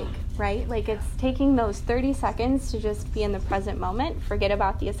mini break, right? Like it's taking those 30 seconds to just be in the present moment, forget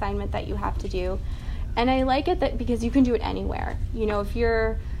about the assignment that you have to do. And I like it that because you can do it anywhere. You know, if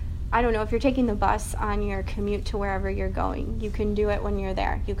you're taking the bus on your commute to wherever you're going, you can do it when you're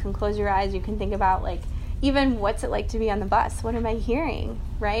there. You can close your eyes, you can think about, like, even what's it like to be on the bus? What am I hearing,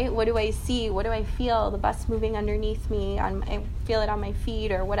 right? What do I see? What do I feel? The bus moving underneath me, I feel it on my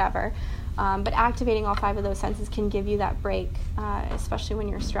feet or whatever. But activating all 5 of those senses can give you that break, especially when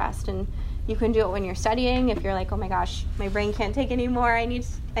you're stressed. And you can do it when you're studying. If you're like, oh my gosh, my brain can't take anymore, I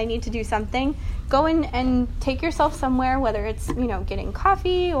need to do something. Go in and take yourself somewhere, whether it's, getting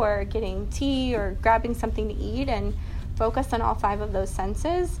coffee or getting tea or grabbing something to eat, and focus on all 5 of those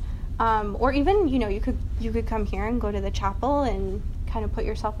senses. Or even, you could come here and go to the chapel and kind of put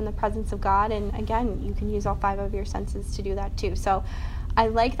yourself in the presence of God. And again, you can use all 5 of your senses to do that too. So I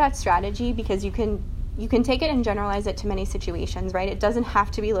like that strategy because you can take it and generalize it to many situations, right? It doesn't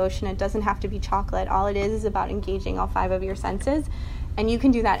have to be lotion. It doesn't have to be chocolate. All it is about engaging all 5 of your senses. And you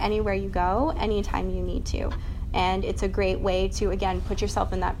can do that anywhere you go, anytime you need to. And it's a great way to, again, put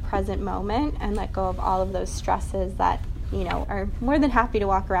yourself in that present moment and let go of all of those stresses that, are more than happy to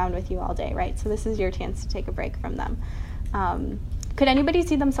walk around with you all day, right? So this is your chance to take a break from them. Could anybody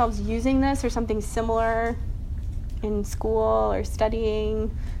see themselves using this or something similar in school or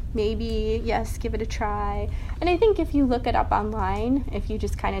studying? Maybe, yes, give it a try. And I think if you look it up online, if you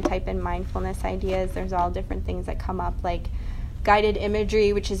just kind of type in mindfulness ideas, there's all different things that come up, like guided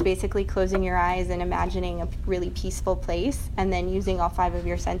imagery, which is basically closing your eyes and imagining a really peaceful place, and then using all 5 of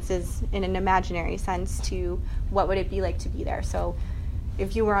your senses in an imaginary sense to what would it be like to be there. So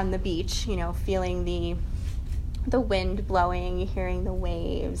if you were on the beach, feeling the wind blowing, hearing the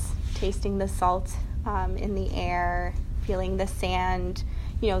waves, tasting the salt in the air, feeling the sand,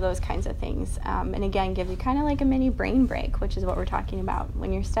 those kinds of things. And again, give you kind of like a mini brain break, which is what we're talking about.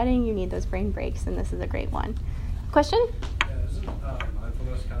 When you're studying, you need those brain breaks, and this is a great one. Question? Yeah, isn't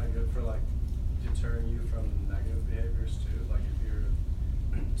mindfulness kind of good for like deterring you from negative behaviors too? Like if you're,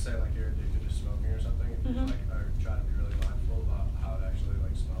 say like you're addicted to smoking or something, if you like are trying to be really mindful about how it actually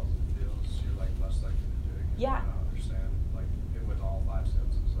like smells and feels. Yeah. Understand, like, with all 5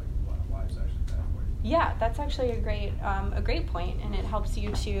 senses, like, why it's actually bad for you. Yeah, that's actually a great point, and it helps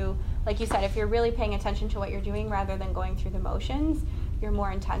you to, like you said, if you're really paying attention to what you're doing rather than going through the motions, you're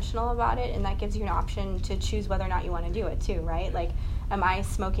more intentional about it, and that gives you an option to choose whether or not you want to do it too, right? Like, am I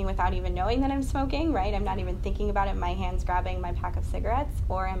smoking without even knowing that I'm smoking, right? I'm not even thinking about it, my hand's grabbing my pack of cigarettes,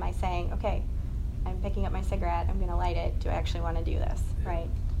 or am I saying, okay, I'm picking up my cigarette, I'm going to light it, do I actually want to do this, right?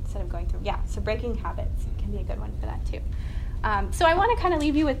 Instead of going through, so breaking habits can be a good one for that too. So I want to kind of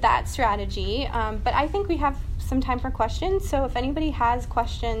leave you with that strategy, but I think we have some time for questions, so if anybody has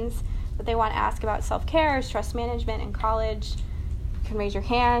questions that they want to ask about self-care or stress management in college, you can raise your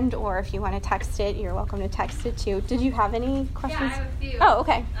hand, or if you want to text it, you're welcome to text it too. Did you have any questions? Yeah, I have a few. Oh,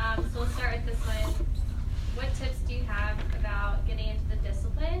 okay. So we'll start with this one. What tips do you have about getting into the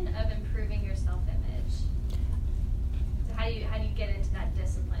discipline of improving your self-image? So how do you get into that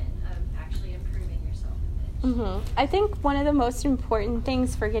discipline of actually improving your self-image? I think one of the most important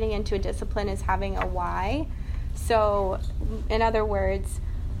things for getting into a discipline is having a why. So, in other words,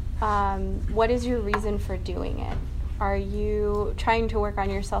 what is your reason for doing it? Are you trying to work on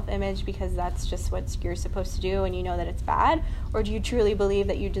your self-image because that's just what you're supposed to do and you know that it's bad? Or do you truly believe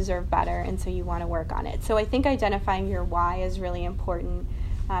that you deserve better and so you want to work on it? So I think identifying your why is really important.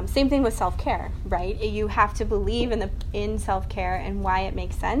 Same thing with self-care, right? You have to believe in self-care and why it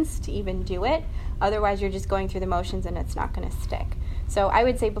makes sense to even do it. Otherwise, you're just going through the motions and it's not going to stick. So I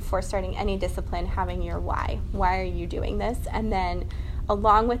would say before starting any discipline, having your why. Why are you doing this? And then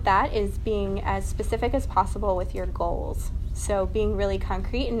along with that is being as specific as possible with your goals. So being really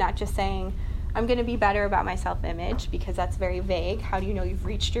concrete and not just saying, I'm going to be better about my self-image, because that's very vague. How do you know you've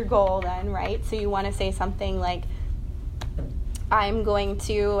reached your goal then, right? So you want to say something like, I'm going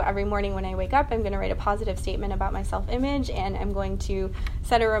to, every morning when I wake up, I'm going to write a positive statement about my self-image, and I'm going to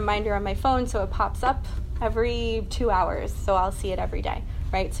set a reminder on my phone so it pops up every 2 hours, so I'll see it every day,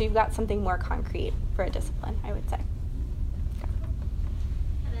 right? So you've got something more concrete for a discipline, I would say.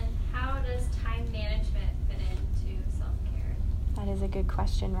 And then how does time management fit into self-care? That is a good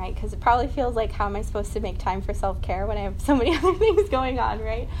question, right? Because it probably feels like, how am I supposed to make time for self-care when I have so many other things going on,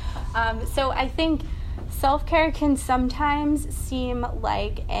 right? So I think self-care can sometimes seem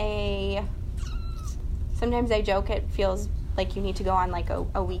like sometimes I joke it feels like you need to go on like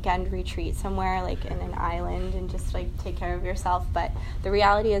a weekend retreat somewhere, like in an island, and just like take care of yourself. But the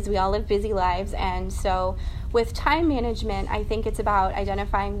reality is we all live busy lives, and so with time management, I think it's about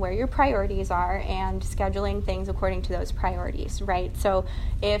identifying where your priorities are and scheduling things according to those priorities, right? So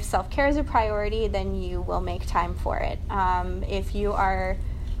if self-care is a priority, then you will make time for it. If you are,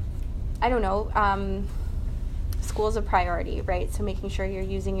 school's a priority, right? So making sure you're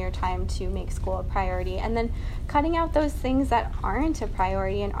using your time to make school a priority, and then cutting out those things that aren't a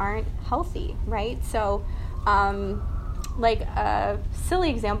priority and aren't healthy, right? So like a silly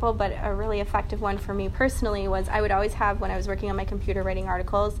example, but a really effective one for me personally was I would always have, when I was working on my computer writing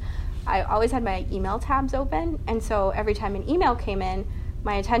articles, I always had my email tabs open, and so every time an email came in,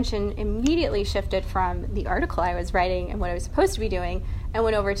 my attention immediately shifted from the article I was writing and what I was supposed to be doing and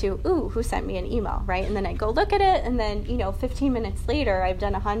went over to, who sent me an email, right? And then I go look at it, and then, 15 minutes later, I've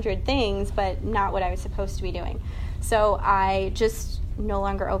done 100 things, but not what I was supposed to be doing. So I just no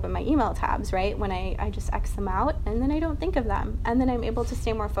longer open my email tabs, right? When I just X them out, and then I don't think of them. And then I'm able to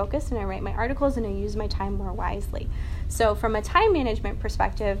stay more focused, and I write my articles, and I use my time more wisely. So from a time management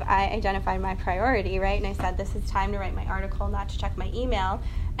perspective, I identified my priority, right? And I said, this is time to write my article, not to check my email.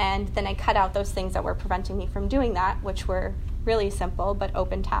 And then I cut out those things that were preventing me from doing that, which were really simple, but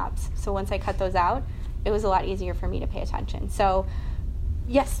open tabs. So once I cut those out, it was a lot easier for me to pay attention. So,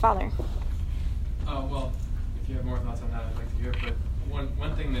 yes, Father. Well, if you have more thoughts on that, I'd like to hear. But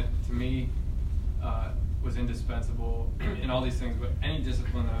one thing that to me was indispensable in all these things, but any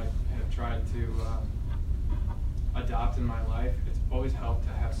discipline that I have tried to adopt in my life, it's always helped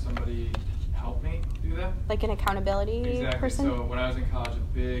to have somebody help me do that. Like an accountability person? So when I was in college,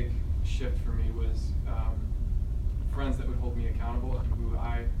 a big shift for me was friends that would hold me accountable, who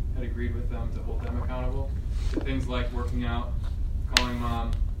I had agreed with them to hold them accountable. Things like working out, calling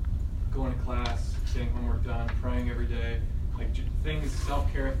mom, going to class, getting homework done, praying every day, like things,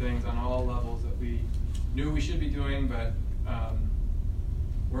 self-care things on all levels that we knew we should be doing, but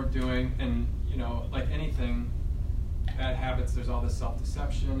weren't doing. And like anything, bad habits, there's all this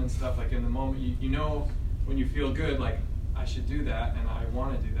self-deception and stuff. Like in the moment, you know when you feel good, like I should do that and I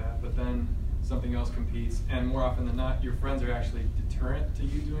want to do that, but then something else competes, and more often than not, your friends are actually deterrent to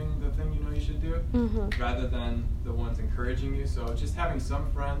you doing the thing you know you should do, rather than the ones encouraging you. So just having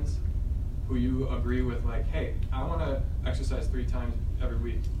some friends who you agree with, like, hey, I want to exercise 3 times every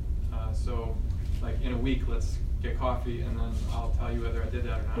week, so like in a week, let's get coffee, and then I'll tell you whether I did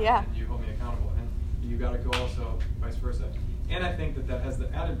that or not, and you hold me accountable. And you got to go also vice versa. And I think that that has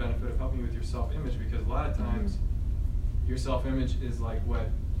the added benefit of helping you with your self-image, because a lot of times your self-image is like what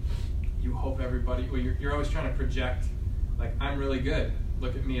you hope everybody. Well, you're always trying to project, like, I'm really good.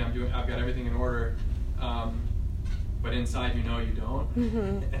 Look at me, I've got everything in order. But inside, you know you don't,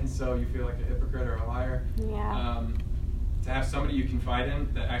 and so you feel like a hypocrite or a liar. Yeah. To have somebody you confide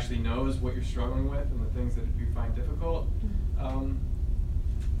in that actually knows what you're struggling with and the things that you find difficult,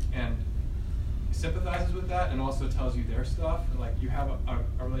 and sympathizes with that, and also tells you their stuff, and like you have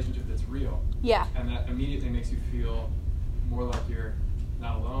a relationship that's real. Yeah. And that immediately makes you feel more like you're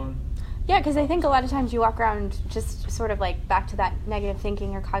not alone. Yeah, because I think a lot of times you walk around just sort of like back to that negative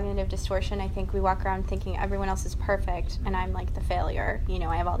thinking or cognitive distortion. I think we walk around thinking everyone else is perfect and I'm like the failure. You know,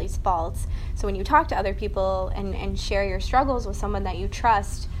 I have all these faults. So when you talk to other people and share your struggles with someone that you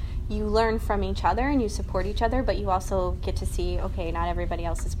trust, you learn from each other and you support each other, but you also get to see, okay, not everybody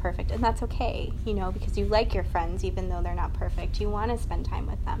else is perfect. And that's okay, you know, because you like your friends even though they're not perfect. You want to spend time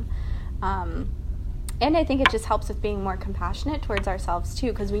with them. And I think it just helps with being more compassionate towards ourselves, too,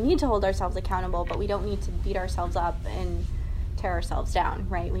 because we need to hold ourselves accountable, but we don't need to beat ourselves up and tear ourselves down,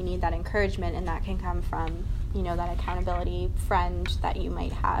 right? We need that encouragement, and that can come from, you know, that accountability friend that you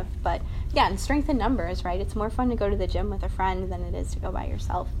might have. But, yeah, and strength in numbers, right? It's more fun to go to the gym with a friend than it is to go by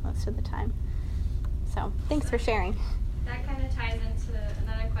yourself most of the time. So thanks for sharing. That kind of ties into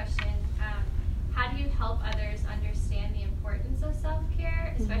another question. How do you help others understand the importance of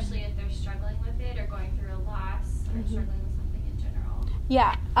self-care, especially if they're struggling with it or going through a loss or struggling with something in general?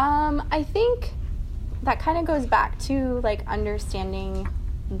 Yeah, I think that kind of goes back to like understanding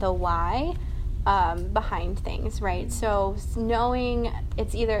the why behind things, right? So knowing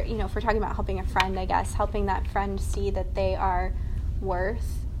it's either, you know, if we're talking about helping a friend, I guess, helping that friend see that they are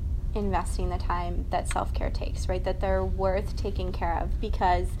worth investing the time that self-care takes, right? That they're worth taking care of,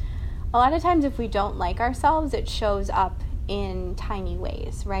 because a lot of times if we don't like ourselves, it shows up in tiny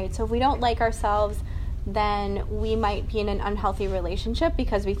ways, right? So if we don't like ourselves, then we might be in an unhealthy relationship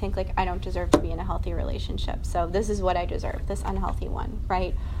because we think, like, I don't deserve to be in a healthy relationship, so this is what I deserve, this unhealthy one,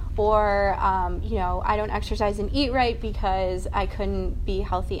 right? Or, you know, I don't exercise and eat right because I couldn't be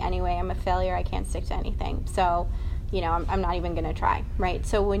healthy anyway. I'm a failure. I can't stick to anything. So, you know, I'm not even going to try, right?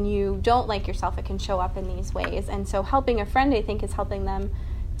 So when you don't like yourself, it can show up in these ways. And so helping a friend, I think, is helping them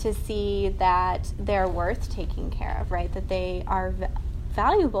to see that they're worth taking care of, right? That they are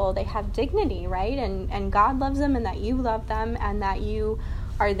valuable, they have dignity, right? And God loves them, and that you love them, and that you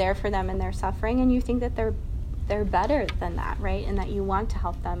are there for them in their suffering, and you think that they're better than that, right? And that you want to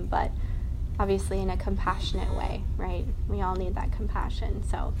help them, but obviously in a compassionate way, right? We all need that compassion.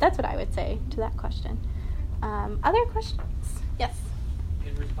 So that's what I would say to that question. Other questions? Yes.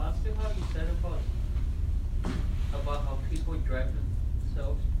 In response to how you said about how people drive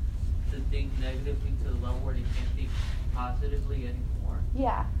themselves to think negatively to the level where they can't think positively anymore.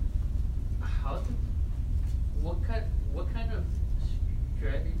 Yeah. What kind of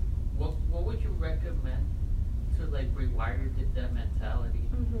strategy? What would you recommend to like rewire that mentality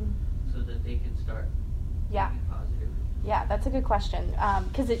so that they can start thinking positive? Yeah, that's a good question,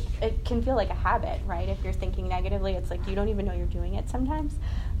 because it can feel like a habit, right? If you're thinking negatively, it's like you don't even know you're doing it sometimes.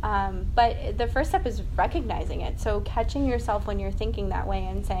 But the first step is recognizing it. So catching yourself when you're thinking that way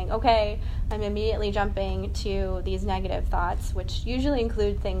and saying, okay, I'm immediately jumping to these negative thoughts, which usually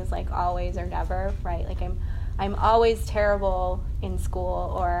include things like always or never, right? Like I'm always terrible in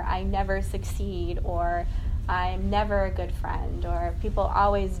school, or I never succeed, or I'm never a good friend, or people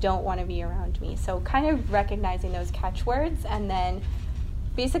always don't want to be around me. So kind of recognizing those catchwords and then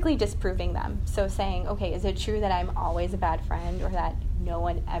basically disproving them. So saying, okay, is it true that I'm always a bad friend, or that no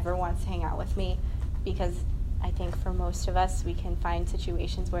one ever wants to hang out with me? Because I think for most of us, we can find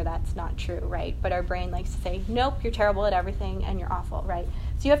situations where that's not true, right? But our brain likes to say, nope, you're terrible at everything and you're awful, right?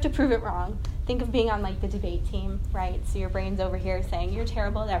 So you have to prove it wrong. Think of being on like the debate team, right? So your brain's over here saying you're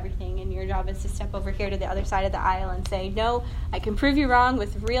terrible at everything, and your job is to step over here to the other side of the aisle and say, no, I can prove you wrong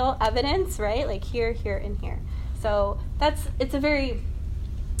with real evidence, right? Like here, here, and here. So that's a very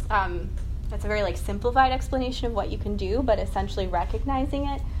like simplified explanation of what you can do, but essentially recognizing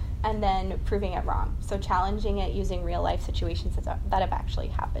it and then proving it wrong. So challenging it using real life situations that have actually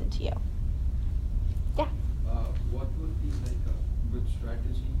happened to you. Yeah. What would be like a good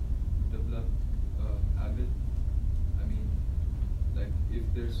strategy to develop a habit? I mean, like if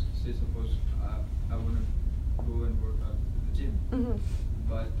there's, say suppose I want to go and work out at the gym,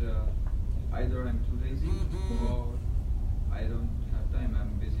 but either I'm too lazy or I don't have time,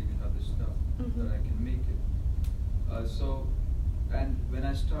 I'm busy with other stuff that I can make it. And when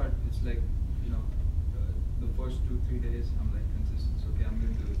I start, it's like, the first 2-3 days I'm like consistent. So, okay, I'm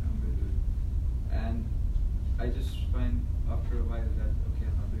gonna do it. And I just find after a while that okay,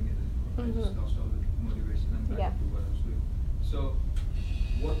 I'm not doing it anymore. I just lost all the motivation and back to what I was doing. So,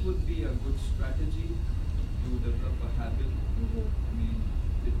 what would be a good strategy to develop a habit? I mean,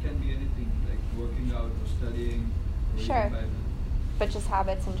 it can be anything like working out or studying or sure. reading Bible. But just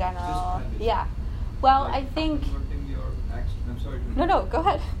habits in general. Just habits. Yeah. Well, like I think. Converting your actions. I'm sorry. No, go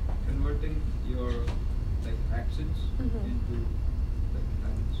ahead. Converting your actions into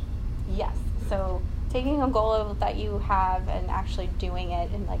habits. Yes. So taking a goal that you have and actually doing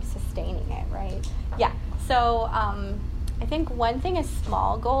it and sustaining it, right? Yeah. So I think one thing is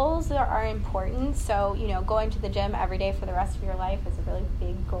small goals that are important. So going to the gym every day for the rest of your life is a really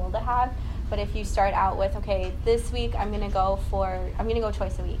big goal to have. But if you start out with, okay, this week I'm gonna go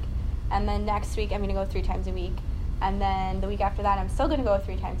twice a week, and then next week I'm gonna go 3 times a week, and then the week after that I'm still gonna go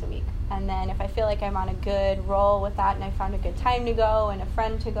 3 times a week. And then if I feel like I'm on a good roll with that and I found a good time to go and a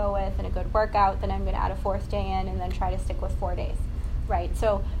friend to go with and a good workout, then I'm going to add a 4th day in and then try to stick with 4 days, right?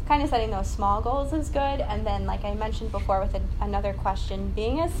 So kind of setting those small goals is good. And then like I mentioned before with another question,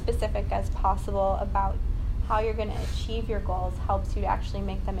 being as specific as possible about how you're going to achieve your goals helps you to actually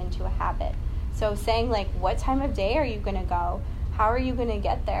make them into a habit. So saying what time of day are you going to go? How are you going to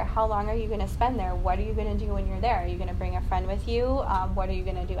get there? How long are you going to spend there? What are you going to do when you're there? Are you going to bring a friend with you? What are you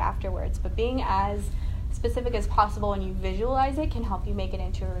going to do afterwards? But being as specific as possible when you visualize it can help you make it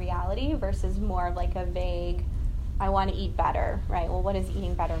into a reality versus more of a vague, I want to eat better, right? Well, what does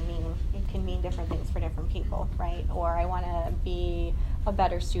eating better mean? It can mean different things for different people, right? Or I want to be a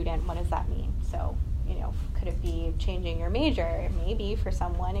better student. What does that mean? So, could it be changing your major? Maybe for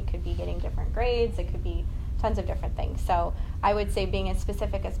someone it could be getting different grades. It could be tons of different things. So I would say being as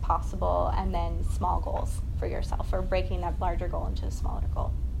specific as possible and then small goals for yourself or breaking that larger goal into a smaller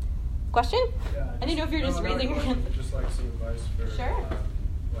goal. Question? Yeah, I didn't know if you're just raising your hand. Just some advice for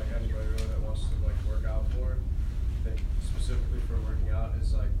anybody really that wants to work out more. I think specifically for working out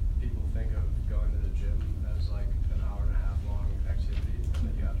is people think of going to the gym as an hour and a half long activity and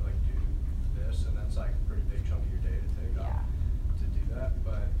then you have to do this and that's a pretty big chunk of your day to take off to do that.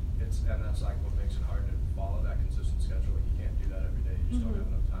 But that's what makes it hard to follow that consistent schedule. You can't do that every day. You just don't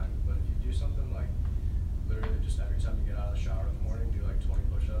have enough time. But if you do something literally just every time you get out of the shower in the morning, do 20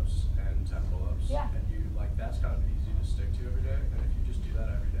 push-ups and 10 pull-ups. Yeah. And you that's kind of easy to stick to every day. And if you just do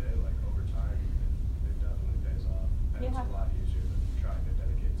that every day, over time, it definitely pays off. And it's a lot easier than trying to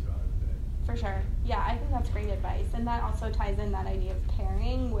dedicate 2 hours a day. For sure. Yeah, I think that's great advice. And that also ties in that idea of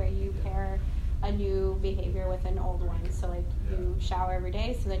pairing where you pair a new behavior with an old one. So you shower every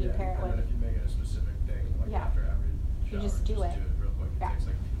day, so then you pair it with. And then if you make it a specific thing, after every shower, you just do it real quick. It takes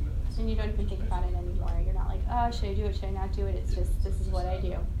 2 minutes. And you don't even think about it anymore. You're not should I do it? Should I not do it? It's just this is what I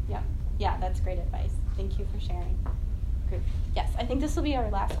do. Yeah. Yeah, that's great advice. Thank you for sharing. Good. Yes, I think this will be our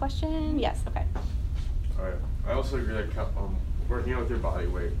last question. Yes. Okay. All right. I also agree that working out with your body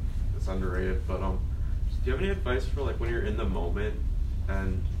weight is underrated. But do you have any advice for when you're in the moment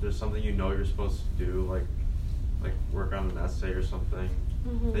and there's something you're supposed to do, like work on an essay or something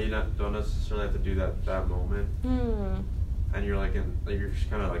that you don't necessarily have to do that moment, and you're you're just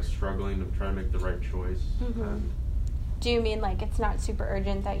kind of struggling to try to make the right choice. And do you mean it's not super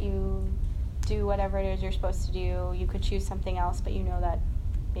urgent that you do whatever it is you're supposed to do? You could choose something else, but you know that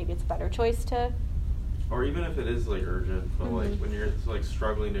maybe it's a better choice to. Or even if it is urgent, but when you're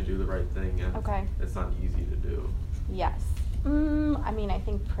struggling to do the right thing and it's not easy to do. Yes. I mean, I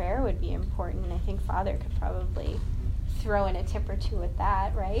think prayer would be important. I think Father could probably throw in a tip or two with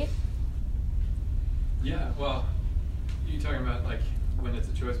that, right? Yeah, well, you're talking about when it's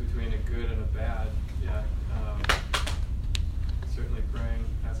a choice between a good and a bad, certainly praying,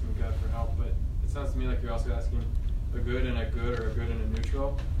 asking God for help, but it sounds to me like you're also asking a good and a good or a good and a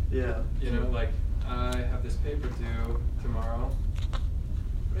neutral. Yeah. I have this paper due tomorrow.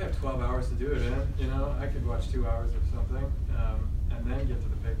 I have 12 hours to do it in, I could watch 2 hours or something, and then get to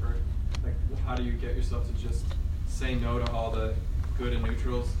the paper. How do you get yourself to just say no to all the good and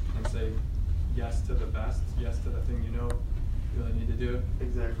neutrals and say yes to the best, yes to the thing you really need to do?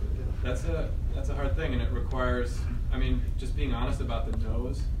 Exactly, yeah. That's a hard thing, and it requires, just being honest about the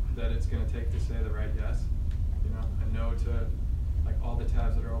no's that it's going to take to say the right yes. A no to, all the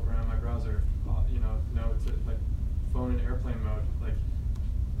tabs that are open on my browser, no to, phone in airplane mode,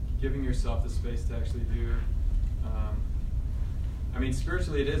 giving yourself the space to actually do.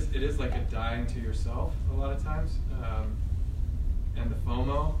 Spiritually, it is like a dying to yourself a lot of times, and the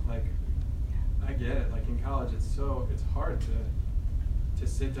FOMO. I get it. In college, it's hard to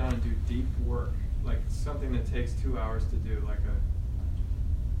sit down and do deep work, something that takes 2 hours to do,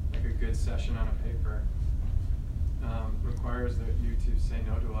 a good isolated session on a paper requires that you to say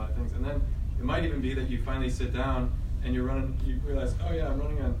no to a lot of things. And then it might even be that you finally sit down and you realize, oh yeah, I'm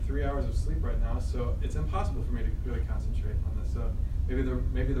running on 3 hours of sleep right now, so it's impossible for me to really concentrate on this. So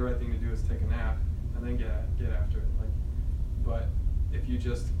maybe the right thing to do is take a nap and then get after it. But if you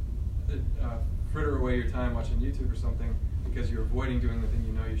just fritter away your time watching YouTube or something because you're avoiding doing the thing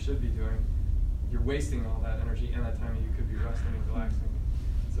you know you should be doing, you're wasting all that energy and that time that you could be resting and relaxing.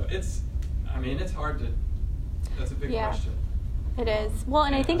 So it's hard to. That's a big question. It is. Well,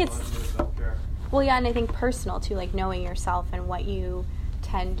 and I think it's. Well, yeah, and I think personal too, like knowing yourself and what you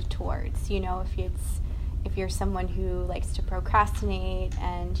tend towards. You know, if you're someone who likes to procrastinate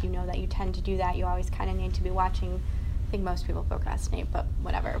and you know that you tend to do that, you always kind of need to be watching. I think most people procrastinate, but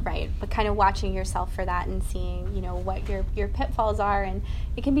whatever, right? But kind of watching yourself for that and seeing, you know, what your pitfalls are. And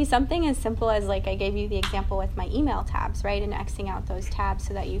it can be something as simple as, like, I gave you the example with my email tabs, right? And Xing out those tabs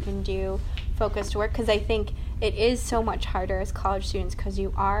so that you can do focused work. Because I think it is so much harder as college students because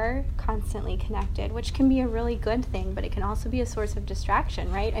you are constantly connected, which can be a really good thing, but it can also be a source of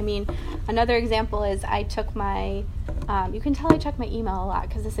distraction, right? I mean, another example is I took my, you can tell I check my email a lot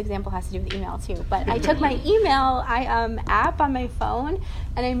because this example has to do with email too, but I took my email app on my phone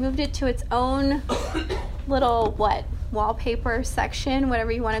and I moved it to its own little, wallpaper section,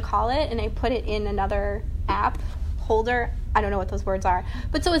 whatever you want to call it, and I put it in another app holder. I don't know what those words are.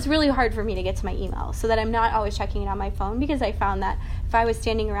 But so it's really hard for me to get to my email so that I'm not always checking it on my phone, because I found that if I was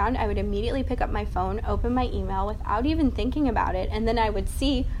standing around, I would immediately pick up my phone, open my email without even thinking about it, and then I would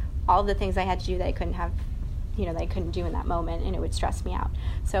see all the things I had to do that I couldn't have, that I couldn't do in that moment, and it would stress me out.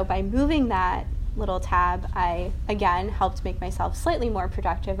 So by moving that little tab, I, again, helped make myself slightly more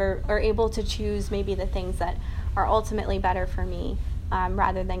productive or able to choose maybe the things that are ultimately better for me.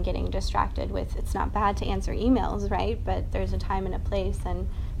 Rather than getting distracted with, it's not bad to answer emails, right? But there's a time and a place, and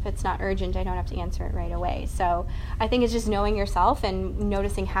if it's not urgent, I don't have to answer it right away. So I think it's just knowing yourself and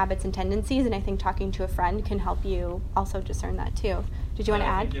noticing habits and tendencies, and I think talking to a friend can help you also discern that too. Did you want to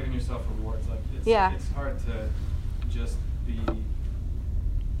add? Giving yourself rewards, it's hard to just be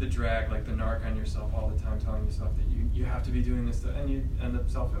the drag, like the narc on yourself all the time, telling yourself that you have to be doing this stuff, and the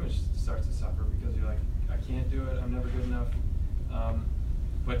self-image starts to suffer because you're like, I can't do it, I'm never good enough.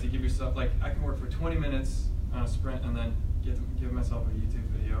 But to give yourself, like, I can work for 20 minutes on a sprint and then give myself a YouTube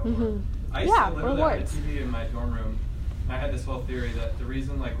video. Mm-hmm. I used to live without a TV in my dorm room. I had this whole theory that the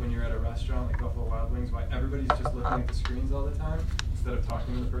reason, like, when you're at a restaurant like Buffalo Wild Wings, why everybody's just looking at the screens all the time instead of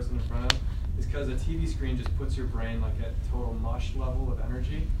talking to the person in front of them, is because a TV screen just puts your brain, like, at total mush level of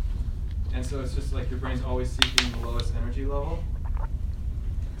energy. And so it's just like your brain's always seeking the lowest energy level.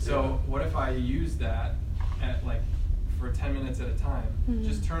 So what if I use that at, like, for 10 minutes at a time,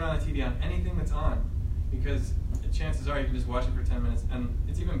 just turn on the TV on anything that's on, because chances are you can just watch it for 10 minutes, and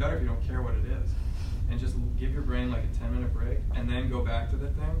it's even better if you don't care what it is, and just give your brain like a 10-minute break, and then go back to the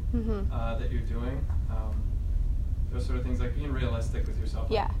thing that you're doing. Those sort of things, like being realistic with yourself.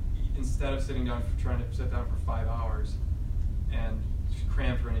 Like, instead of trying to sit down for 5 hours and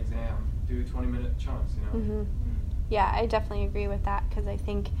cram for an exam, do 20-minute chunks, Yeah, I definitely agree with that, because I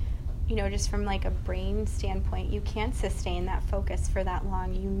think, just from like a brain standpoint, you can't sustain that focus for that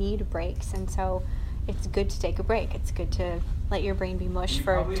long. You need breaks, and so it's good to take a break. It's good to let your brain be mush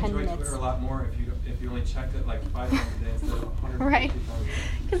for 10 minutes. You probably enjoy Twitter a lot more if you only checked it like 5 times a day instead of 100 times. Right,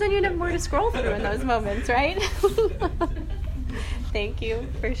 because then you'd have more to scroll through in those moments, right? Thank you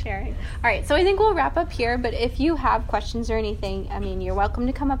for sharing. All right, so I think we'll wrap up here, but if you have questions or anything, you're welcome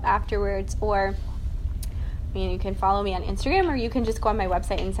to come up afterwards, or you can follow me on Instagram, or you can just go on my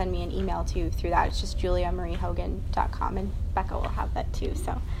website and send me an email through that. It's just juliamariehogan.com, and Becca will have that too,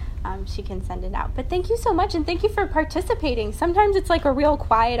 so she can send it out. But thank you so much, and thank you for participating. Sometimes it's like a real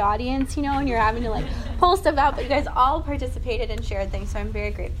quiet audience, and you're having to like pull stuff out, but you guys all participated and shared things, so I'm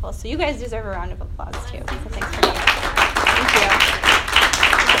very grateful. So you guys deserve a round of applause too. So thanks for being here. Thank you.